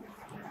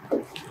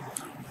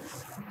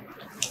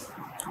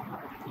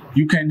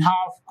 you can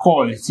have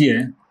coils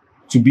here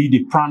to be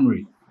the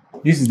primary.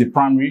 This is the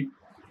primary,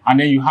 and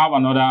then you have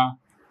another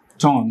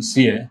turns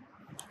here.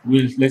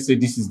 Well, let's say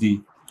this is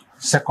the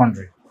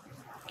secondary.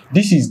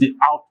 This is the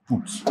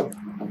output,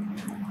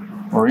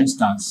 for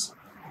instance.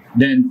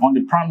 Then on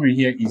the primary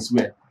here is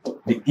where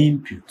the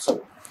input,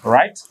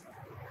 right?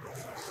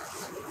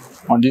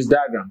 On this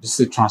diagram, this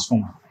is a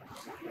transformer.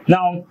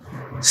 Now,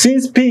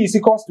 since P is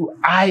equals to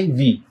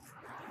IV,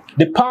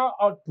 the power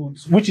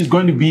output, which is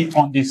going to be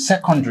on the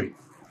secondary,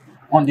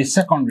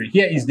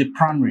 here is the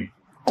primary,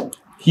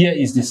 here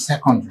is the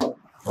secondary,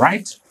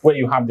 right? Where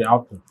you have the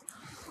output.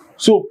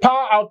 So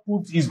power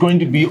output is going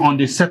to be on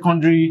the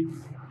secondary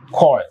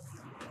coil.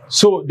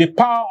 So the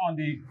power on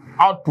the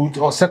output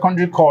or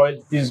secondary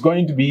coil is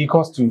going to be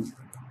equals to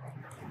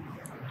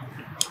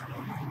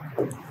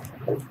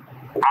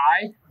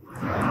I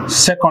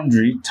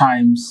secondary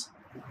times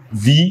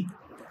V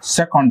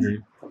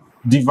secondary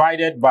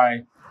divided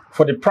by,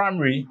 for the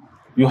primary,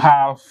 you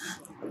have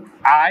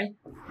I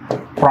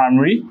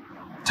primary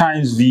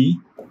times V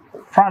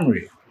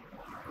primary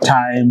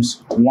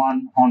times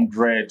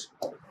 100%.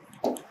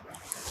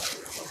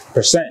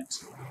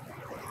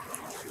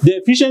 The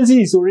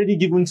efficiency is already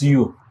given to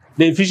you.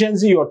 The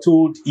efficiency you're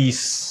told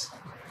is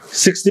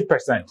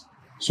 60%.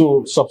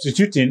 So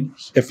substituting,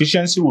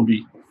 efficiency will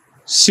be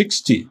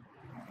 60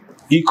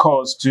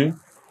 equals to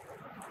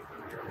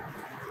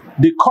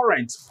the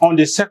current on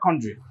the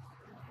secondary,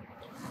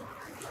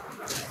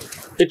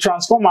 a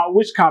transformer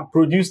which can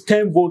produce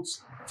 10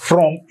 volts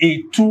from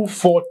a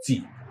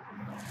 240.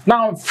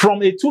 Now,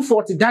 from a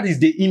 240, that is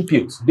the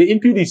input. The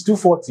input is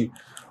 240,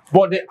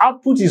 but the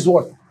output is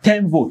what?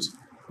 10 volts,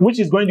 which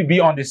is going to be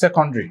on the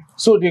secondary.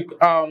 So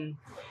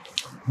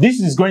this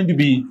is going to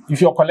be,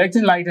 if you're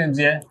collecting items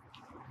here,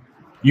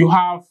 you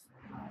have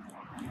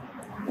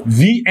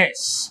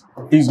Vs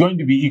is going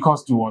to be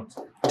equals to what?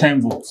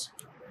 10 volts.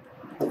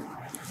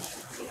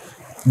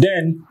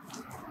 Then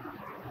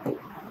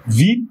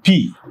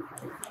Vp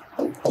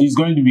is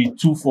going to be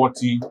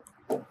 240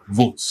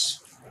 volts.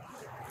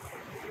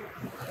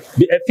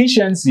 The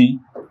efficiency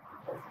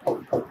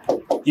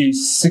is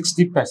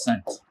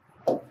 60%.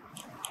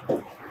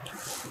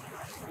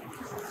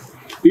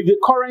 If the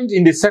current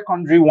in the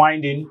secondary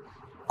winding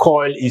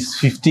coil is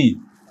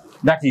 15,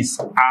 that is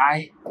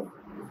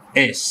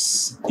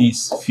Is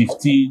is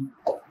 15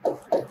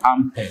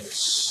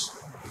 amperes.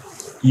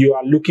 You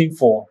are looking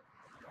for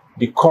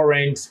the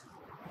current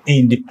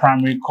in the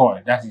primary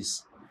coil, that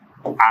is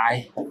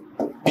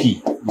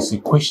IP is a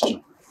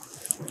question.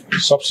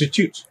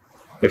 Substitute.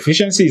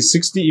 Efficiency is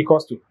 60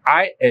 equals to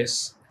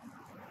Is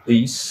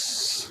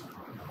is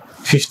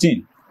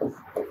 15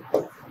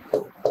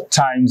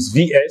 times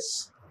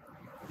Vs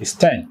is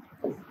 10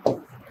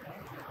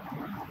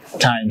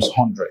 times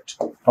 100.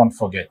 Don't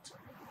forget.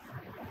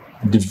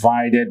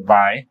 Divided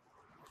by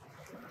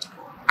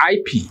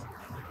IP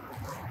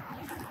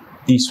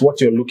is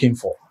what you're looking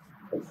for.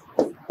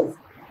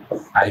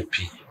 IP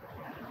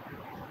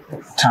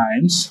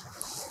times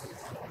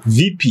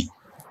Vp,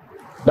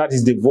 that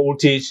is the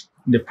voltage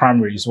in the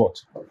primary, is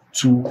what?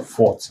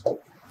 240.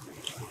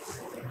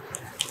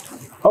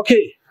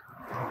 Okay,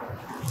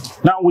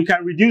 now we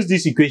can reduce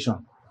this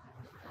equation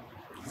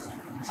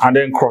and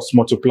then cross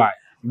multiply.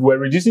 If we're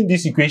reducing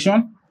this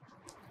equation,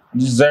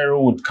 this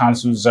 0 would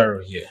cancel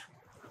 0 here,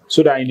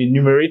 so that in the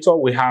numerator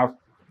we have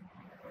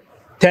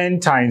 10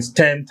 times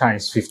 10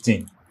 times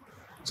 15.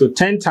 So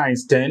 10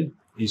 times 10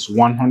 is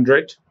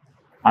 100,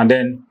 and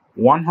then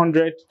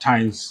 100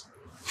 times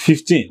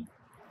 15,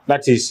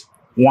 that is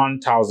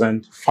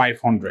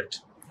 1,500.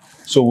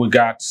 So we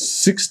got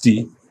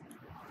 60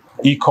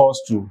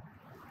 equals to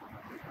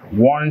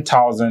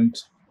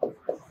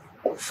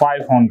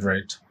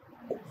 1,500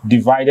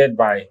 divided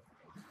by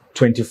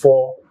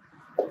 24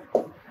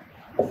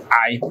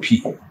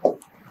 IP,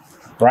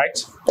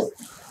 right?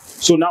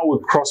 So now we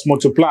cross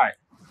multiply.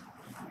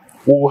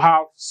 We'll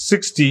have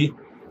 60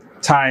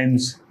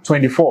 times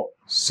 24.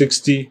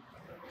 60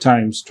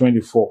 times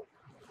 24.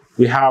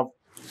 We have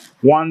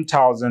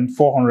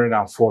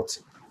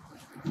 1,440.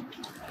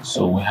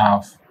 So we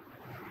have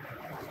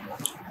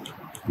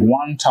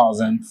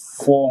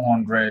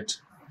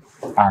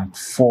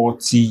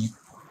 1,440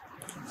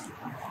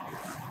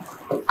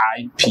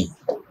 IP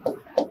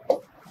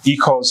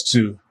equals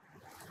to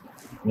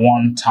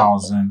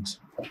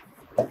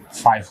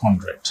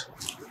 1,500.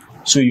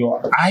 So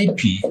your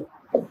IP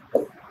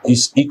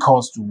is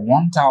equals to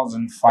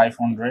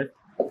 1,500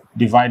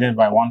 divided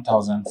by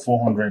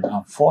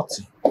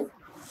 1,440.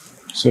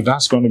 So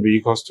that's going to be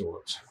equals to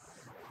what?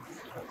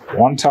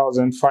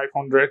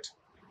 1,500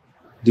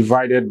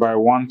 divided by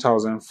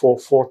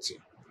 1,440.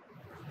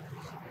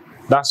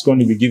 That's going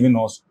to be giving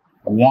us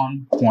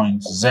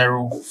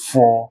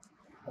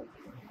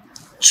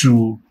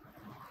 1.042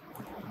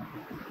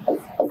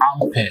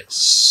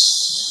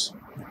 amperes,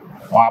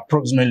 or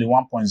approximately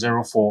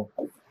 1.04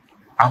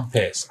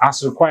 amperes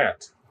as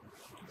required.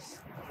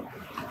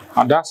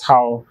 And that's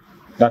how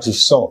that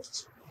is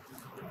solved.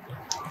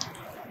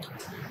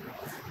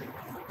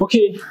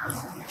 Okay,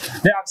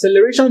 the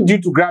acceleration due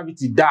to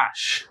gravity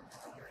dash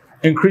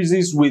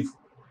increases with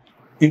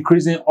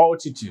increasing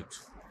altitude,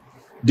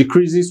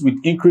 decreases with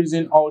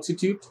increasing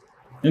altitude,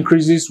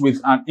 increases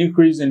with an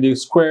increase in the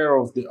square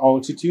of the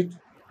altitude,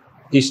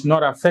 is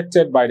not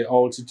affected by the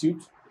altitude.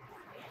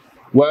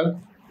 Well,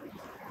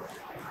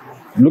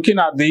 looking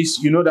at this,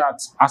 you know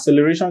that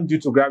acceleration due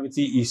to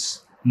gravity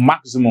is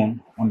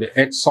maximum on the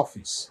Earth's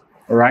surface,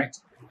 all right?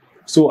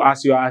 So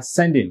as you are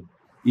ascending,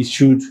 it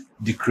should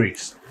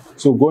decrease.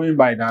 So going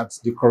by that,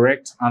 the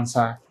correct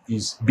answer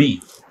is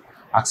B.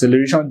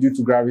 Acceleration due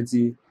to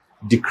gravity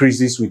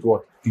decreases with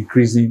what?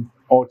 Increasing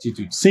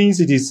altitude. Since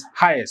it is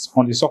highest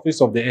on the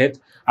surface of the Earth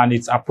and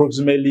it's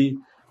approximately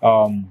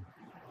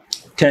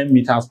 10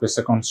 meters per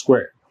second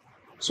square.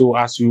 So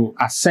as you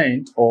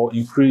ascend or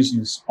increase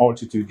in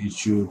altitude, it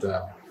should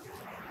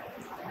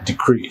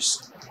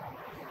decrease.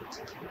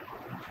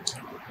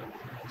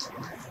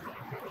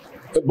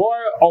 A ball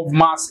of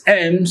mass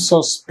m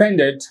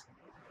suspended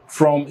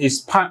from a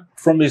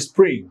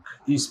spring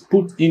is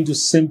put into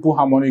simple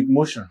harmonic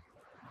motion.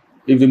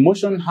 If the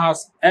motion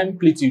has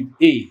amplitude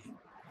A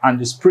and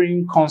the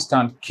spring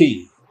constant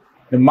K,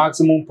 the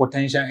maximum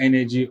potential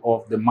energy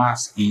of the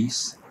mass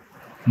is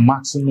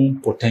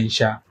maximum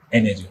potential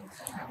energy.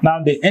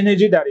 Now, the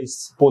energy that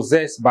is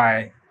possessed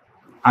by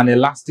an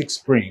elastic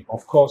spring,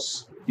 of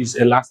course, is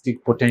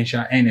elastic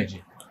potential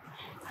energy.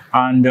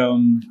 And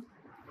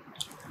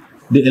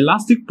The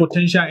elastic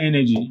potential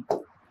energy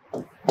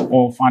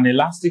of an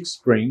elastic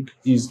spring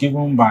is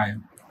given by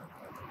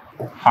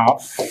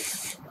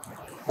half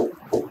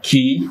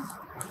K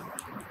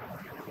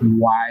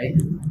y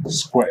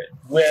squared,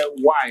 where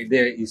y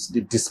there is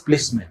the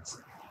displacement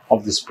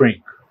of the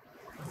spring.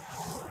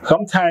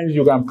 Sometimes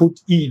you can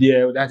put E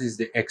there, that is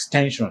the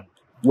extension,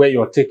 where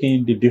you're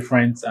taking the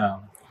different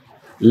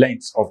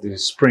lengths of the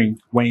spring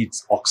when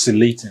it's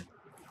oscillating.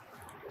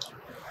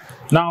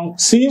 Now,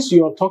 since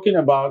you're talking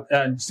about,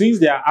 since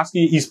they are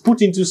asking is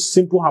put into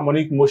simple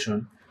harmonic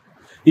motion,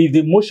 if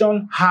the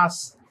motion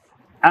has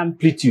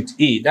amplitude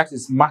A, that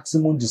is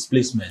maximum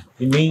displacement,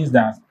 it means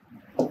that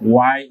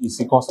y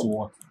is equal to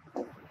what?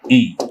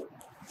 A.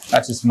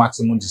 That is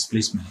maximum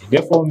displacement. It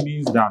therefore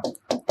means that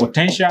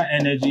potential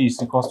energy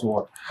is equal to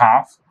what?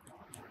 Half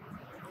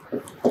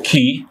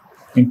K.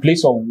 In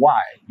place of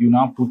y, you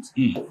now put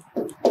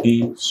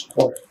A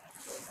squared.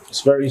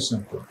 It's very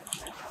simple.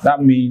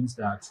 That means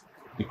that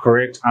the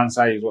correct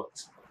answer is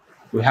what?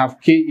 We have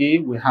Ka,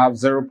 we have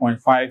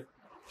 0.5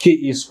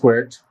 Ka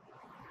squared.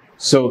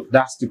 So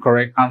that's the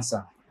correct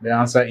answer. The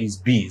answer is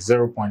B,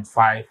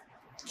 0.5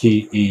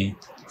 Ka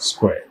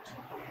squared.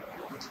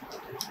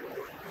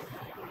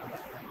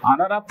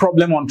 Another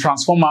problem on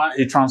transformer,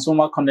 a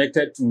transformer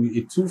connected to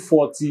a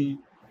 240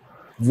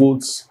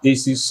 volts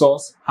AC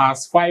source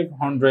has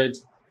 500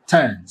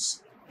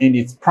 turns in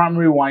its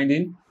primary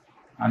winding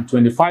and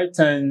 25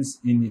 turns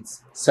in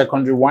its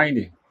secondary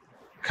winding.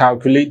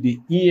 Calculate the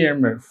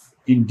EMF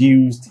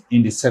induced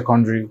in the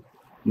secondary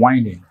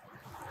winding.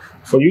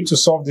 For you to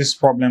solve this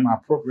problem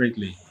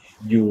appropriately,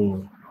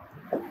 you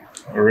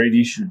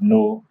already should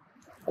know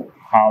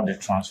how the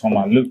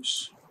transformer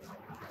looks.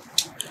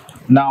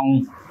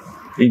 Now,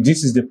 if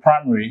this is the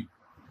primary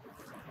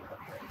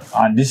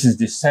and this is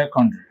the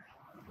secondary,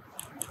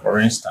 for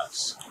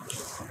instance,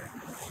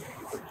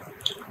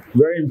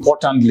 very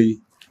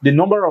importantly, the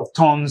number of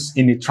turns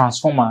in a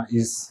transformer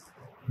is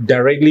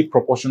directly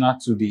proportional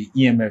to the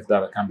EMF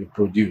that can be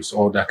produced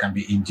or that can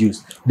be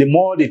induced. The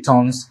more the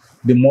turns,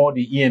 the more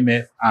the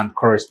EMF and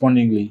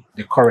correspondingly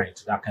the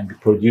current that can be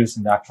produced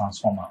in that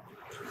transformer.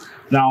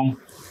 Now,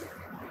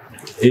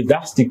 if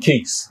that's the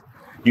case,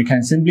 you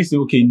can simply say,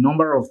 okay,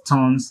 number of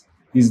turns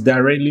is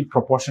directly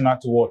proportional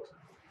to what?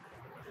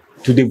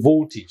 To the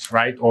voltage,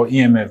 right? Or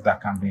EMF that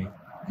can be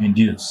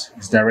induced.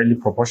 It's directly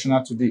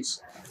proportional to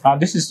this. Now,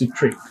 this is the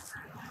trick.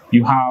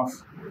 You have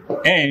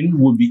N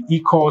will be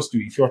equals to,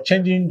 if you're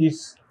changing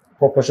this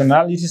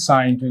proportionality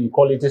sign to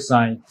equality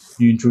sign,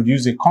 you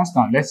introduce a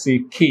constant, let's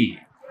say K.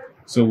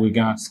 So we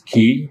got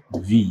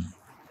KV.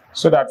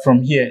 So that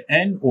from here,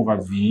 N over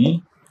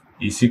V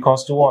is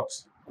equals to what?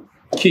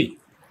 K.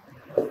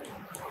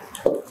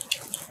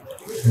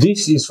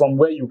 This is from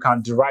where you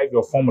can derive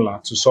your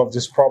formula to solve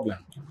this problem,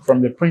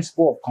 from the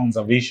principle of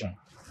conservation.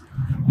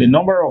 The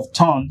number of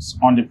turns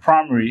on the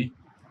primary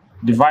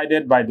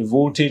divided by the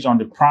voltage on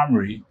the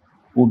primary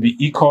will be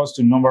equals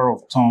to number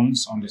of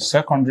turns on the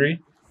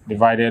secondary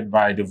divided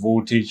by the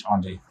voltage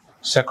on the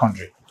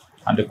secondary.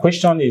 And the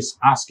question is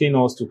asking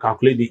us to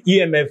calculate the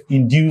EMF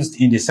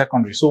induced in the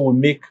secondary. So we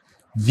make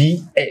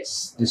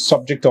Vs the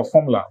subject of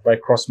formula by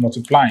cross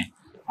multiplying.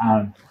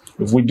 And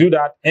if we do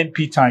that,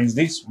 MP times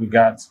this, we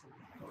got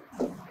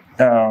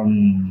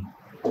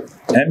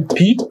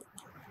MP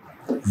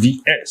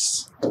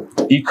Vs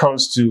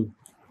equals to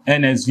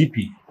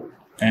NSVP.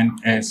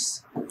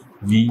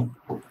 NSVP.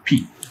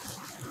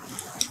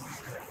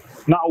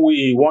 Now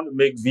we want to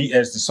make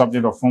Vs the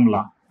subject of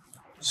formula.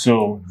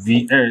 So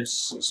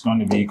Vs is going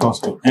to be equals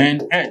to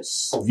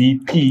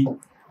NSVP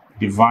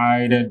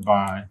divided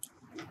by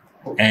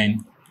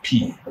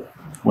NP.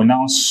 We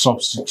now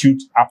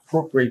substitute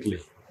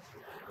appropriately.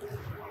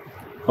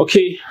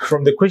 Okay,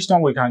 from the question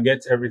we can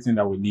get everything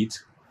that we need.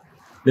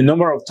 The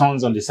number of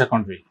turns on the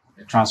secondary.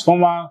 The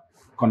transformer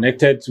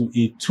connected to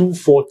a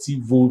 240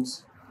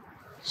 volt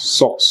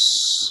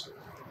source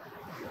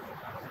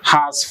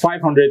has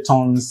 500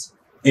 turns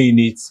in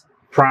its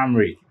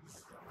primary.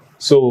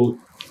 So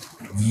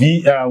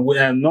the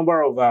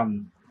number of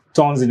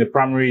turns in the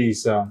primary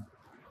is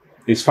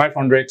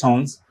 500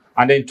 turns,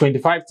 and then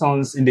 25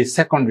 turns in the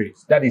secondary.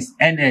 That is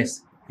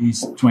NS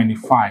is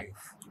 25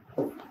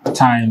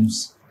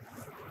 times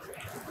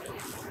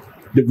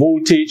the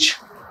voltage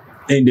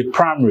in the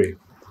primary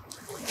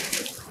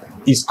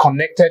is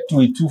connected to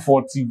a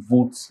 240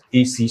 volt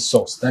AC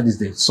source. That is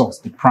the source,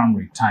 the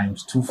primary,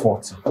 times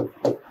 240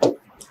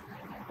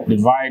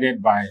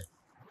 divided by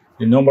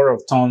the number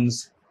of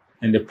turns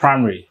in the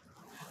primary.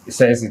 It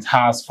says it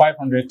has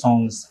 500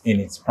 turns in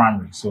its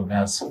primary, so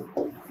that's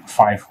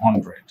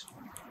 500.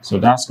 So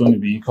that's going to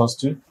be equals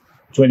to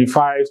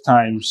 25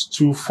 times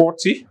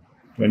 240.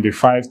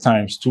 25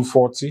 times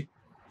 240,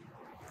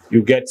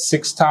 you get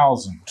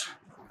 6,000.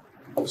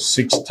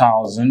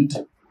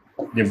 6,000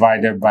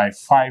 divided by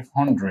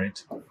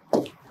 500.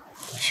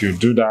 If you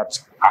do that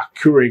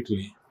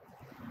accurately,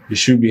 you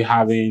should be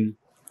having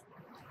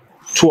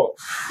 12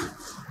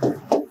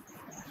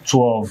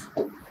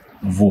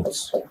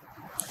 volts.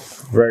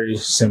 Very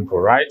simple,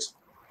 right?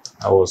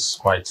 That was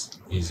quite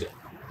easy.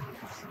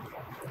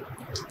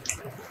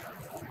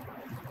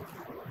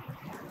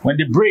 When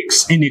the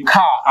brakes in a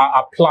car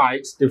are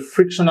applied, the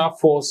frictional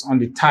force on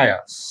the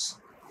tires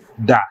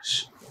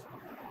dash.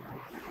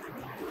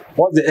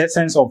 What's the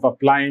essence of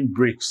applying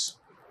brakes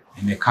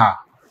in a car?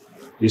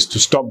 Is to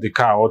stop the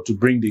car or to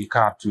bring the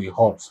car to a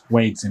halt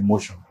when it's in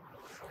motion.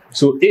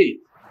 So A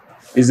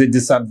is a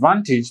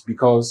disadvantage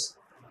because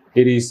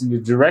it is in the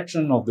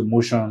direction of the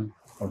motion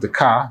of the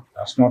car.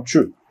 That's not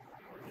true.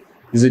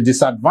 It's a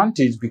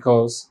disadvantage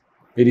because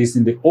it is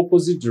in the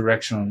opposite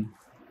direction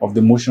of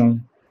the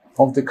motion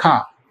of the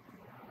car.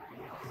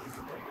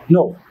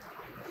 No.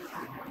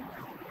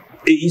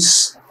 It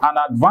is an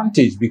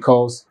advantage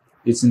because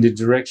it's in the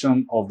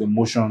direction of the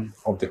motion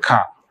of the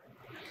car.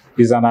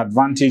 It's an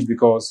advantage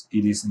because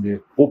it is in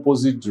the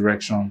opposite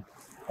direction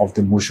of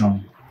the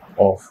motion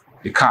of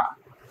the car.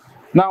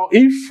 Now,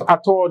 if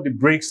at all the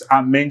brakes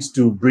are meant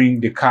to bring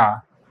the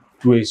car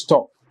to a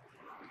stop,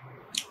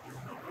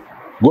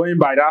 going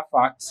by that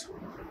fact,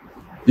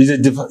 it's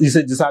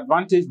a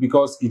disadvantage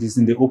because it is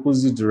in the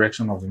opposite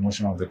direction of the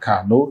motion of the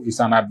car. No, it's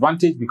an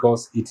advantage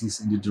because it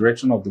is in the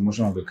direction of the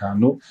motion of the car.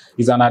 No,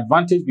 it's an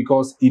advantage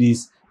because it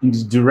is in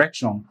the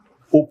direction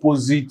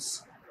opposite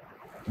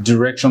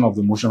direction of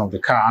the motion of the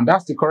car. And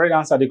that's the correct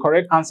answer. The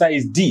correct answer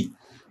is D,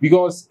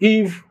 because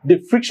if the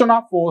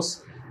frictional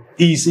force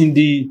is in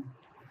the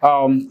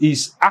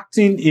is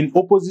acting in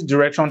opposite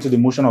direction to the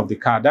motion of the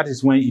car, that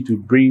is when it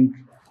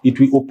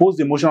will oppose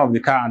the motion of the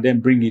car and then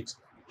bring it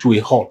to a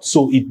halt.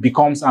 So it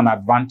becomes an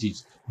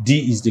advantage.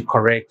 D is the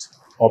correct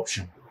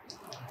option.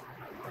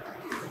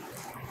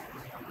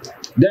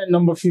 Then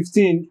number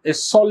 15, a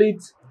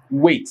solid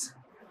weight.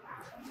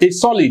 A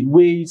solid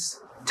weighs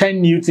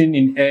 10 Newton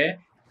in air,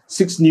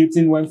 6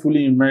 Newton when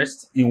fully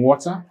immersed in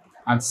water,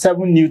 and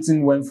 7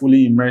 Newton when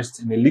fully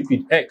immersed in a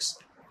liquid X.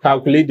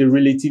 Calculate the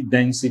relative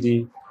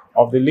density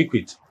of the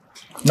liquid.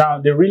 Now,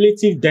 the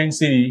relative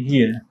density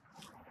here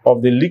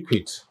of the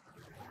liquid,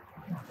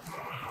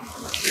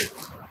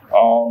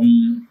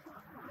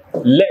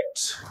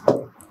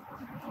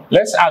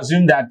 let's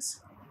assume that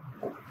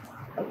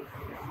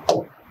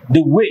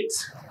the weight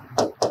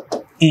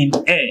in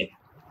air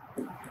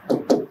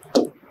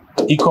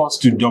equals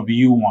to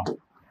W1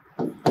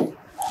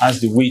 as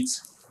the weight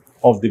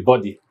of the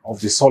body of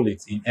the solid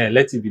in air.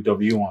 Let it be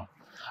W1.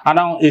 And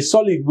now a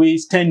solid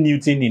weighs 10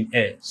 Newton in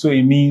air. So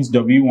it means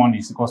W1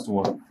 is equals to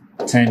what?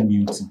 10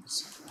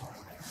 Newtons.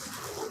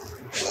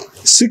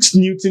 6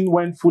 Newton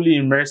when fully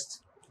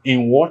immersed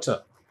in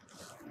water.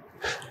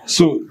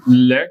 So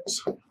let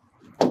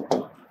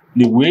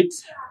the weight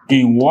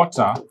in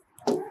water,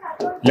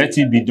 let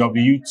it be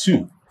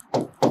W2.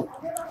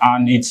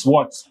 And it's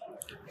what?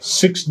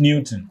 6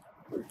 Newton.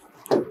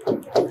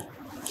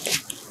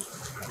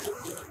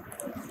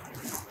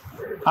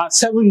 And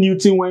 7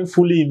 Newton when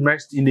fully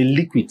immersed in a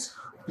liquid.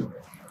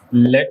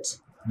 Let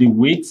the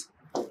weight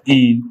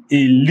in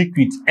a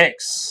liquid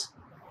X,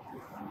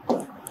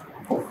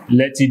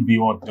 let it be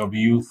what?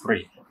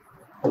 W3.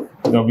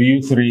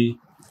 W3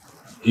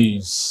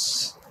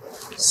 is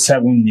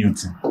 7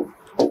 Newton.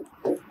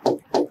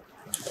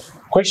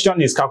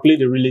 Question is calculate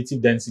the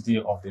relative density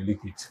of the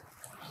liquid.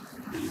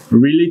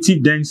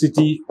 Relative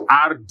density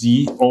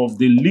RD of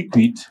the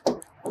liquid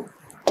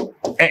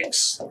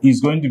X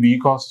is going to be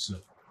equal to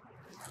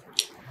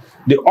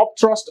the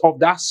upthrust of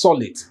that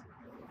solid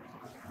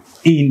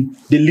in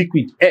the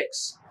liquid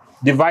X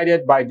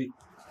divided by the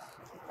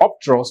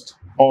upthrust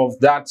of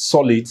that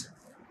solid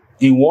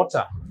in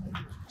water.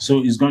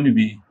 So it's going to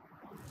be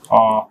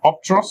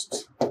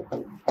upthrust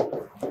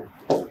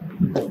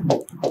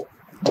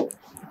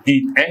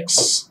in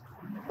X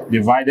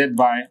divided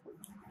by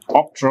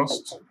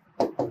upthrust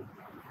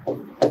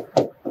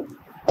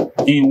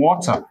in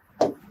water.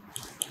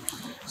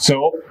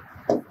 So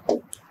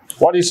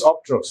what is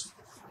upthrust?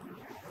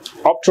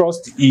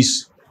 Upthrust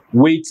is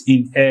weight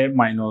in air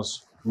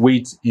minus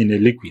weight in a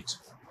liquid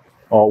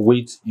or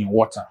weight in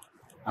water,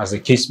 as the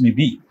case may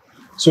be.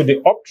 So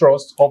the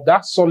upthrust of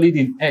that solid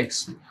in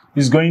X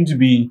is going to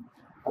be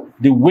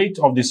the weight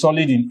of the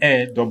solid in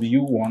air,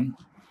 W1,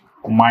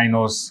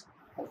 minus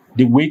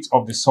the weight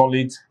of the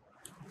solid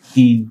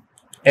in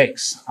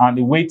X. And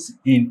the weight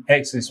in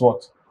X is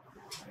what?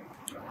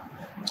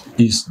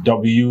 Is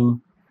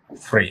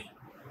W3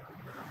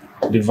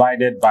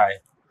 divided by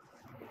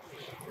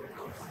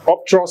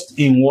upthrust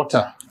in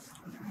water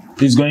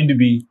is going to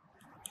be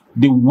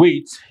the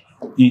weight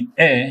in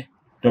air,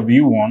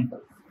 W1,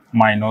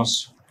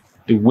 minus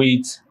the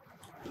weight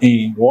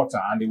in water,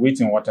 and the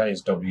weight in water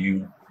is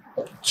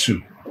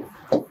W2.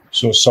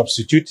 So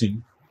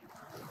substituting,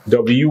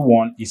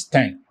 W1 is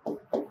 10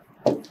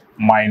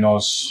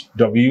 minus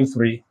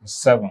W3 is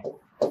 7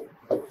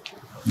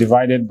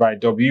 divided by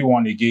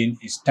W1 again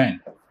is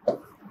 10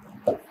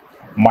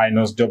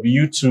 minus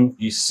W2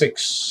 is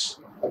 6.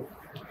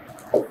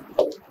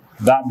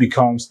 That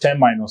becomes 10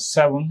 minus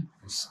 7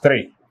 is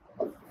 3.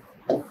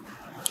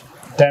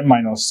 10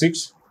 minus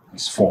 6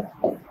 is 4.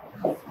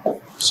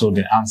 So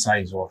the answer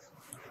is what?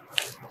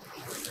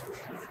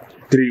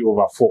 3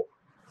 over 4.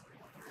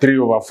 3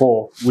 over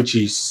 4, which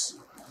is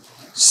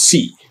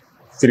C.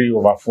 3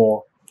 over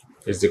 4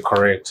 is the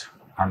correct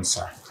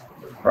answer.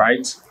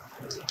 right?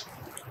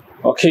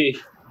 Okay,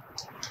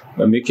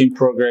 we're making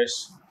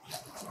progress.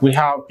 We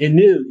have a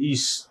nail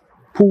is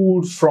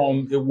pulled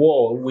from a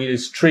wall with a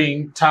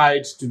string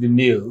tied to the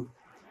nail.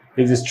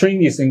 If the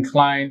string is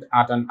inclined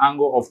at an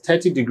angle of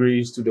 30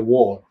 degrees to the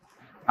wall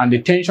and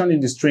the tension in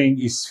the string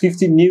is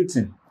 50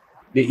 Newton,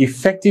 the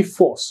effective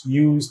force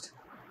used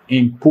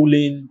in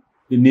pulling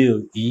the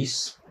nail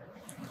is.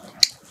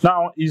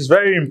 Now, it's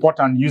very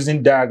important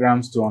using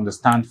diagrams to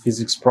understand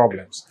physics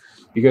problems,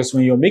 because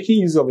when you're making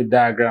use of a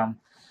diagram,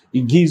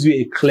 it gives you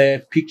a clear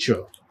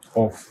picture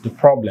of the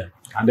problem.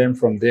 And then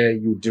from there,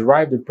 you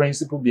derive the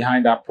principle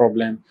behind that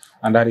problem,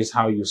 and that is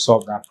how you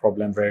solve that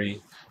problem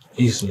very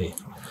easily.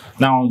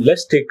 Now,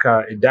 let's take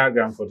a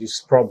diagram for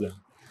this problem.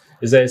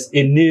 It says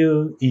a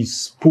nail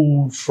is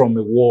pulled from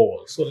a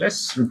wall. So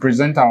let's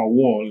represent our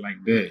wall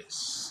like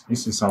this.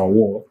 This is our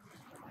wall,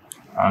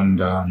 and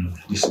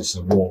this is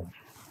a wall.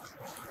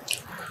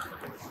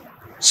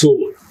 So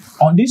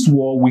on this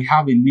wall, we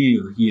have a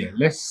nail here.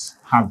 Let's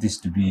have this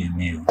to be a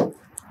nail.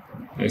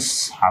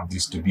 Let's have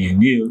this to be a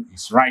nail.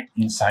 It's right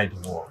inside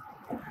the wall,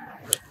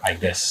 like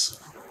this.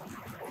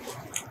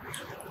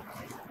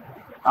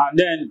 And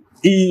then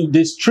if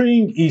the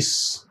string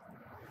is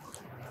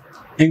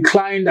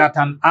inclined at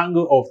an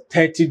angle of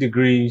 30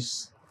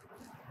 degrees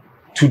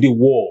to the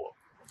wall.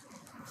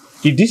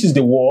 If this is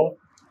the wall,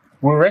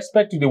 with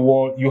respect to the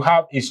wall, you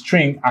have a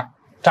string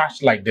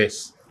attached like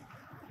this.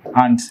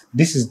 And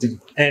this is the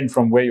end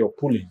from where you're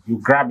pulling. You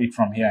grab it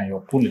from here and you're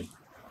pulling.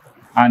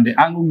 And the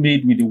angle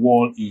made with the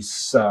wall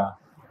is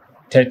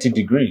 30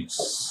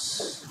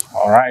 degrees.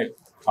 All right,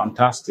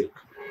 fantastic.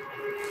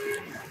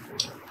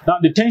 Now,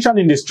 the tension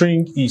in the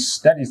string is,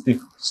 that is the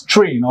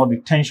strain or the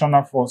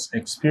tensional force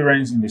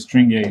experienced in the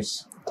string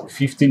is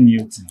 50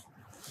 Newton.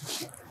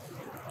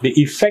 The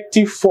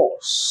effective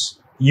force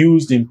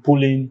used in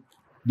pulling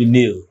the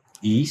nail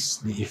is,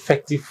 the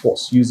effective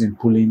force used in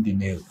pulling the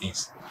nail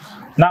is.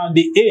 Now,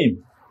 the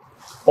aim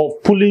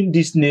of pulling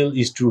this nail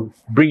is to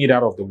bring it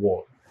out of the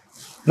wall.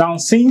 Now,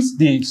 since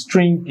the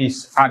string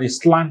is at a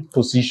slant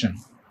position,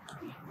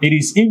 it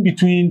is in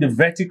between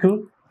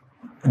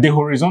the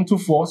horizontal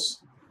force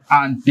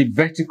and the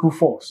vertical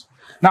force.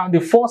 Now, the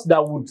force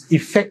that would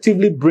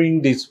effectively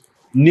bring this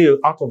nail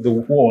out of the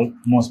wall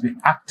must be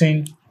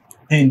acting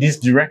in this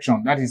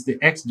direction, that is the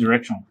X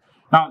direction.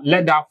 Now,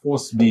 let that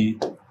force be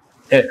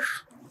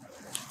F.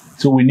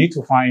 So we need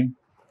to find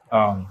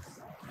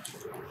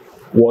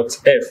what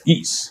F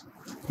is.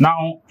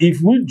 Now,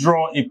 if we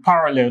draw a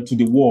parallel to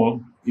the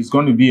wall, it's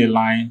going to be a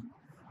line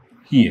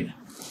here.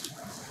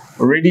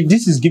 Already,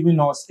 this is giving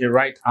us a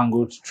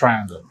right-angled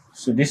triangle.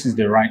 So this is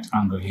the right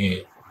angle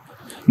here.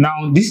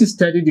 Now, this is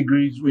 30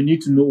 degrees. We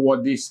need to know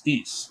what this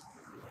is.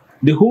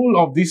 The whole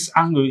of this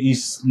angle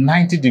is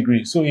 90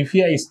 degrees. So if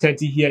here is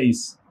 30, here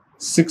is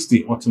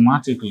 60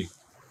 automatically.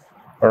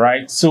 All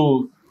right.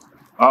 So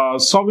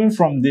solving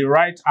from the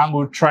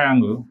right-angled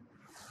triangle,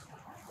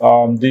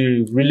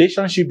 the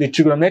relationship, the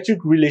trigonometric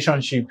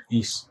relationship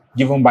is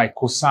given by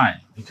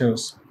cosine,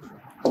 because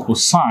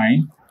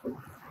cosine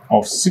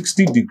of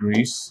 60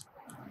 degrees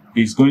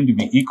is going to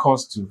be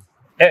equals to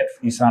F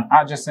is an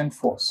adjacent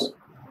force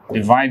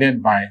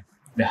divided by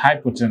the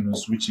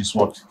hypotenuse, which is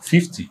what?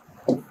 50.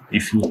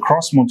 If you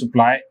cross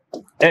multiply,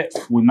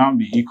 F will now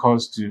be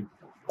equals to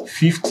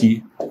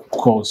 50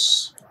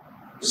 cos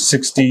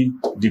 60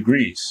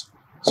 degrees.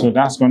 So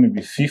that's going to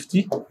be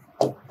 50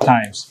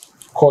 times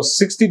cos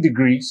 60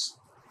 degrees,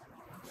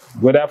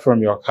 whether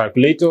from your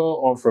calculator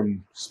or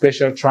from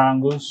special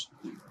triangles,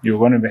 you're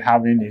going to be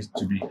having it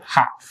to be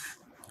half.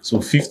 So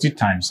 50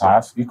 times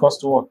half equals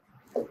to what?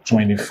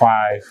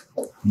 25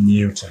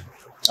 Newton.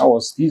 That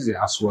was easy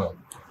as well.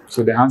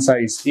 So the answer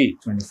is A,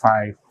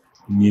 25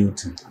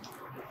 Newton.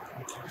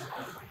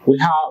 We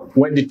have,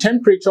 when the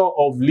temperature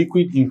of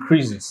liquid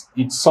increases,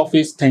 its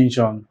surface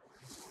tension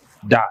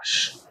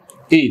dash.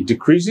 A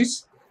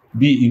decreases,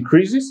 B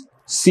increases,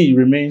 C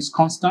remains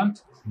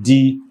constant,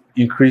 D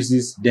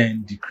increases,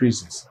 then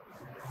decreases.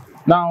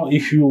 Now,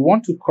 if you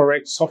want to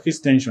correct surface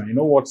tension, you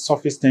know what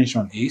surface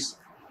tension is?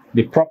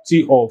 The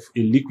property of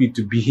a liquid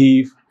to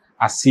behave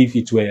as if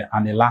it were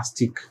an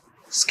elastic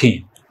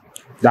skin.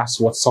 That's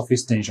what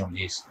surface tension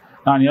is.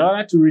 Now, in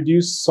order to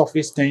reduce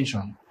surface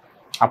tension,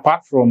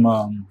 apart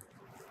from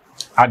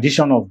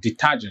addition of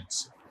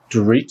detergents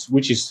to it,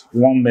 which is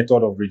one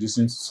method of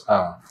reducing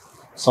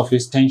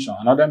surface tension,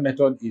 another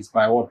method is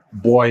by what?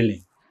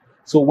 Boiling.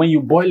 So when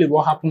you boil it,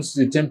 what happens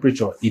to the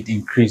temperature? It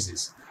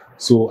increases.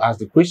 So as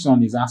the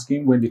question is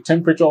asking, when the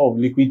temperature of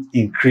liquid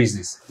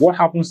increases, what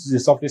happens to the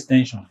surface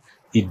tension?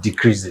 It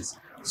decreases.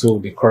 So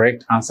the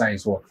correct answer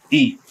is what?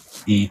 A.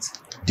 It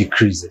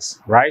decreases,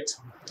 right?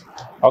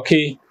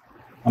 Okay,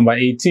 number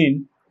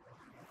 18.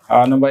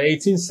 Number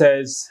 18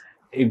 says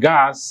a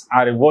gas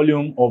at a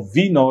volume of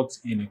V0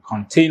 in a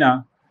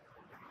container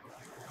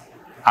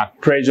at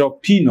pressure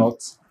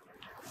P0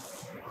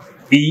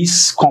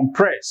 is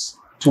compressed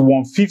to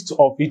 1/5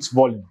 of its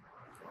volume.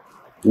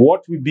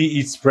 What will be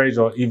its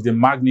pressure if the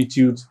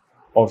magnitude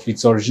of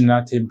its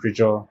original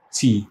temperature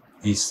T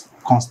is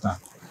constant?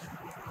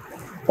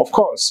 Of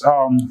course,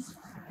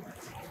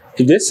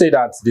 If they say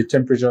that the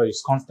temperature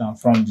is constant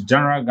from the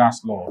general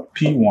gas law,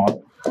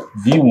 P1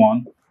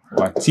 V1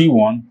 over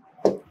T1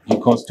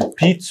 equals to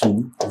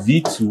P2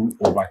 V2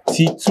 over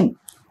T2.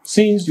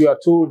 Since you are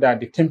told that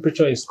the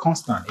temperature is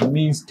constant, it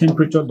means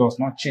temperature does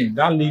not change.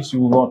 That leaves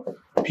you with what?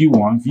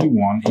 P1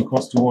 V1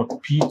 equals to what?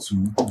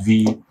 P2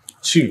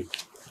 V2.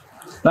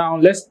 Now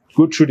let's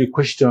go through the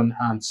question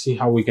and see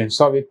how we can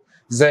solve it.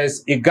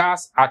 There's a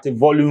gas at a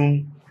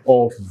volume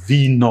of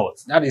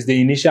V0. That is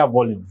the initial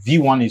volume.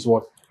 V1 is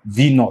what?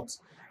 V0.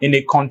 In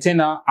a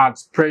container at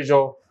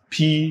pressure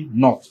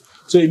P0.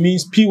 So it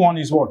means P1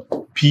 is what?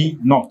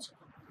 P0.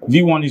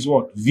 V1 is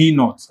what?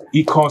 V0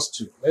 equals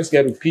to, let's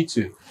get to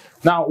P2.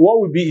 Now, what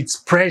will be its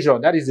pressure?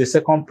 That is the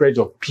second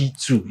pressure,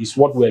 P2, is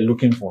what we're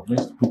looking for.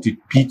 Let's put it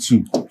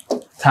P2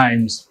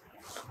 times.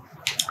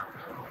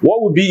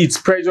 What would be its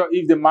pressure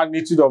if the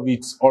magnitude of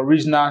its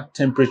original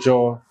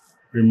temperature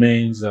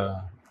remains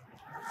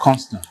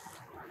constant?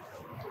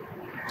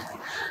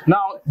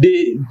 Now,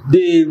 the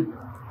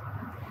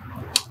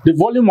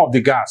volume of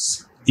the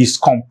gas is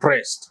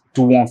compressed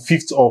to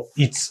 1/5 of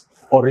its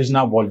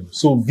original volume.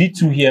 So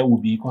V2 here will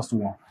be equals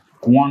to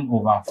 1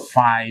 over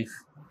 5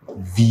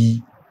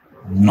 V0,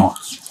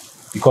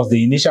 because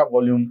the initial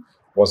volume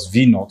was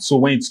V0. So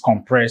when it's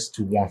compressed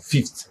to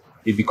 1/5,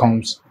 it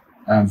becomes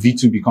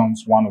V2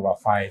 becomes 1 over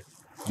 5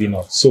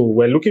 V0. So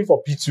we're looking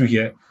for P2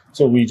 here.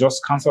 So we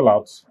just cancel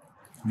out.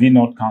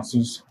 V0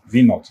 cancels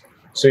V0.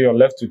 So you're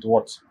left with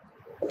what?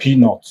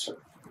 P0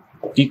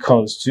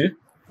 equals to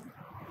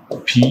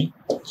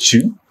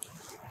P2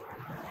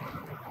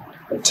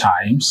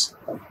 times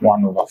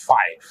 1 over 5.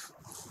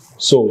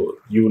 So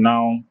you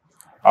now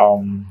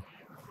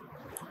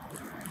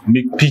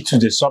make P2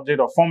 the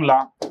subject of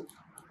formula.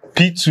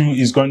 P2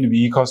 is going to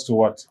be equals to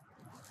what?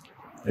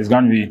 It's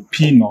going to be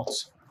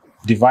P0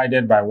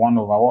 divided by 1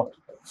 over what?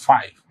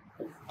 5.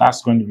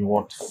 That's going to be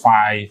what?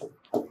 5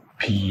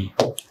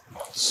 P0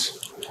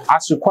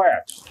 as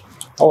required.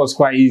 That was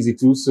quite easy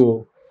too.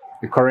 So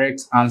the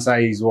correct answer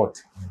is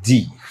what?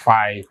 D,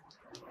 5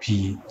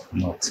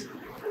 P0.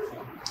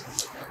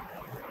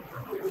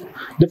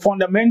 The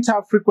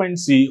fundamental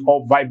frequency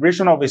of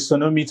vibration of a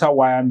sonometer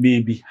wire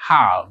may be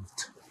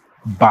halved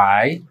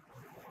by,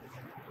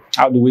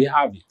 how do we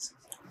halve it?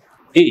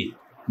 A,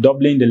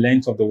 doubling the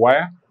length of the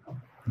wire.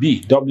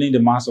 B, doubling the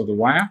mass of the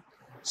wire.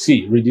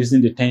 C,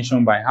 reducing the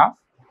tension by half.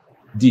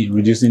 D,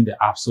 reducing the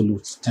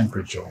absolute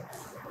temperature.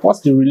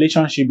 What's the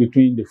relationship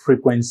between the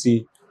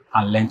frequency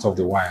and length of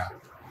the wire?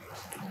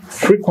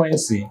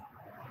 Frequency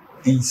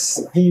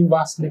is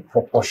inversely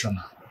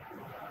proportional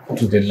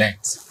to the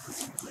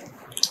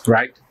length,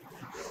 right?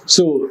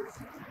 So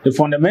the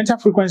fundamental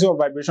frequency of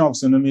vibration of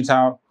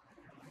sonometer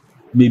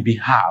may be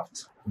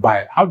halved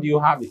by, how do you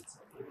halve it?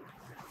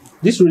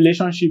 This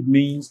relationship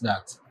means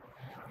that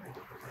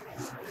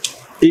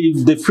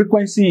if the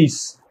frequency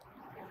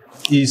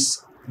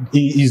is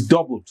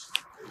doubled,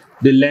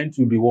 the length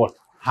will be what?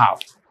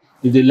 Halved.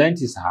 If the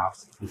length is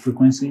halved, the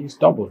frequency is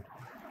doubled.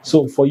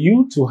 So for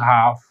you to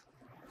have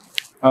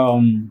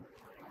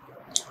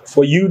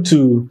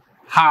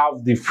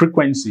the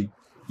frequency,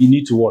 you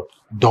need to what?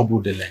 Double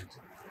the length.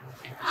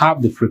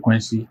 Halve the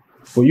frequency.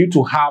 For you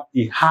to have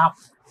a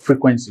half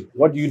frequency,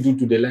 what do you do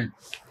to the length?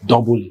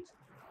 Double it.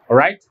 All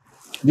right?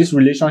 This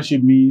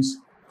relationship means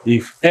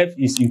if F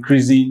is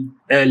increasing,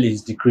 L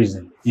is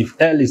decreasing. If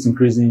L is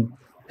increasing,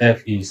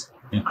 F is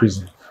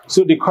increasing.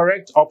 So the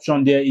correct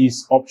option there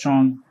is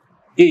option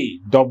A,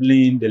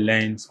 doubling the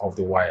length of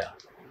the wire.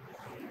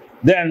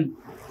 Then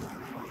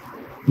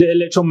the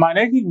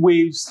electromagnetic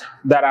waves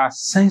that are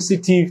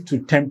sensitive to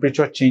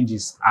temperature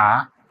changes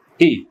are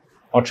A,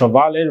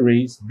 ultraviolet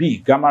rays, B,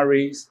 gamma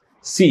rays,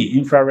 C,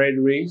 infrared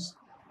rays,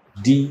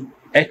 D,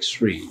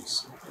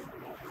 X-rays.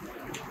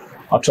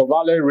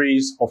 Ultraviolet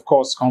rays, of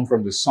course, come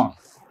from the sun.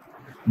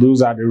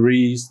 Those are the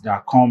rays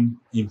that come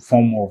in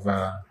form of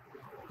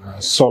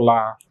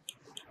solar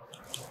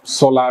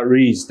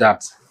rays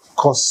that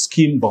cause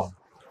skin burn.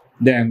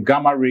 Then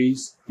gamma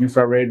rays,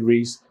 infrared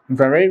rays.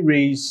 Infrared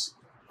rays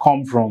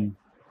come from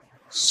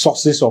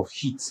sources of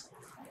heat,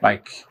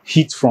 like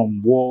heat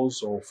from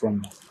walls or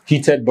from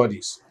heated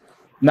bodies.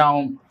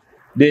 Now,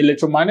 the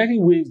electromagnetic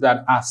waves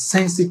that are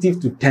sensitive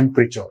to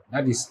temperature,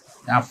 that is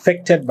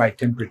affected by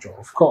temperature,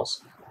 of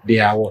course, they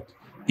are what?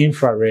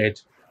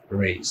 Infrared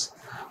rays.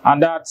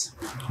 And that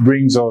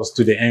brings us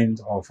to the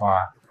end of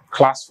our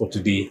class for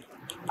today.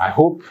 I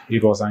hope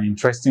it was an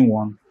interesting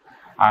one.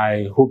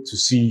 I hope to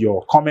see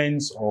your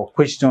comments or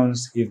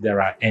questions if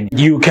there are any.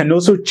 You can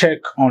also check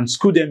on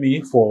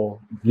Skoodemy for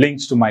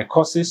links to my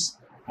courses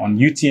on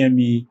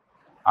UTME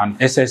and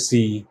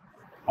SSC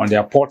on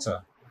their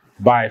portal.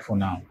 Bye for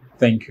now.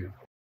 Thank you.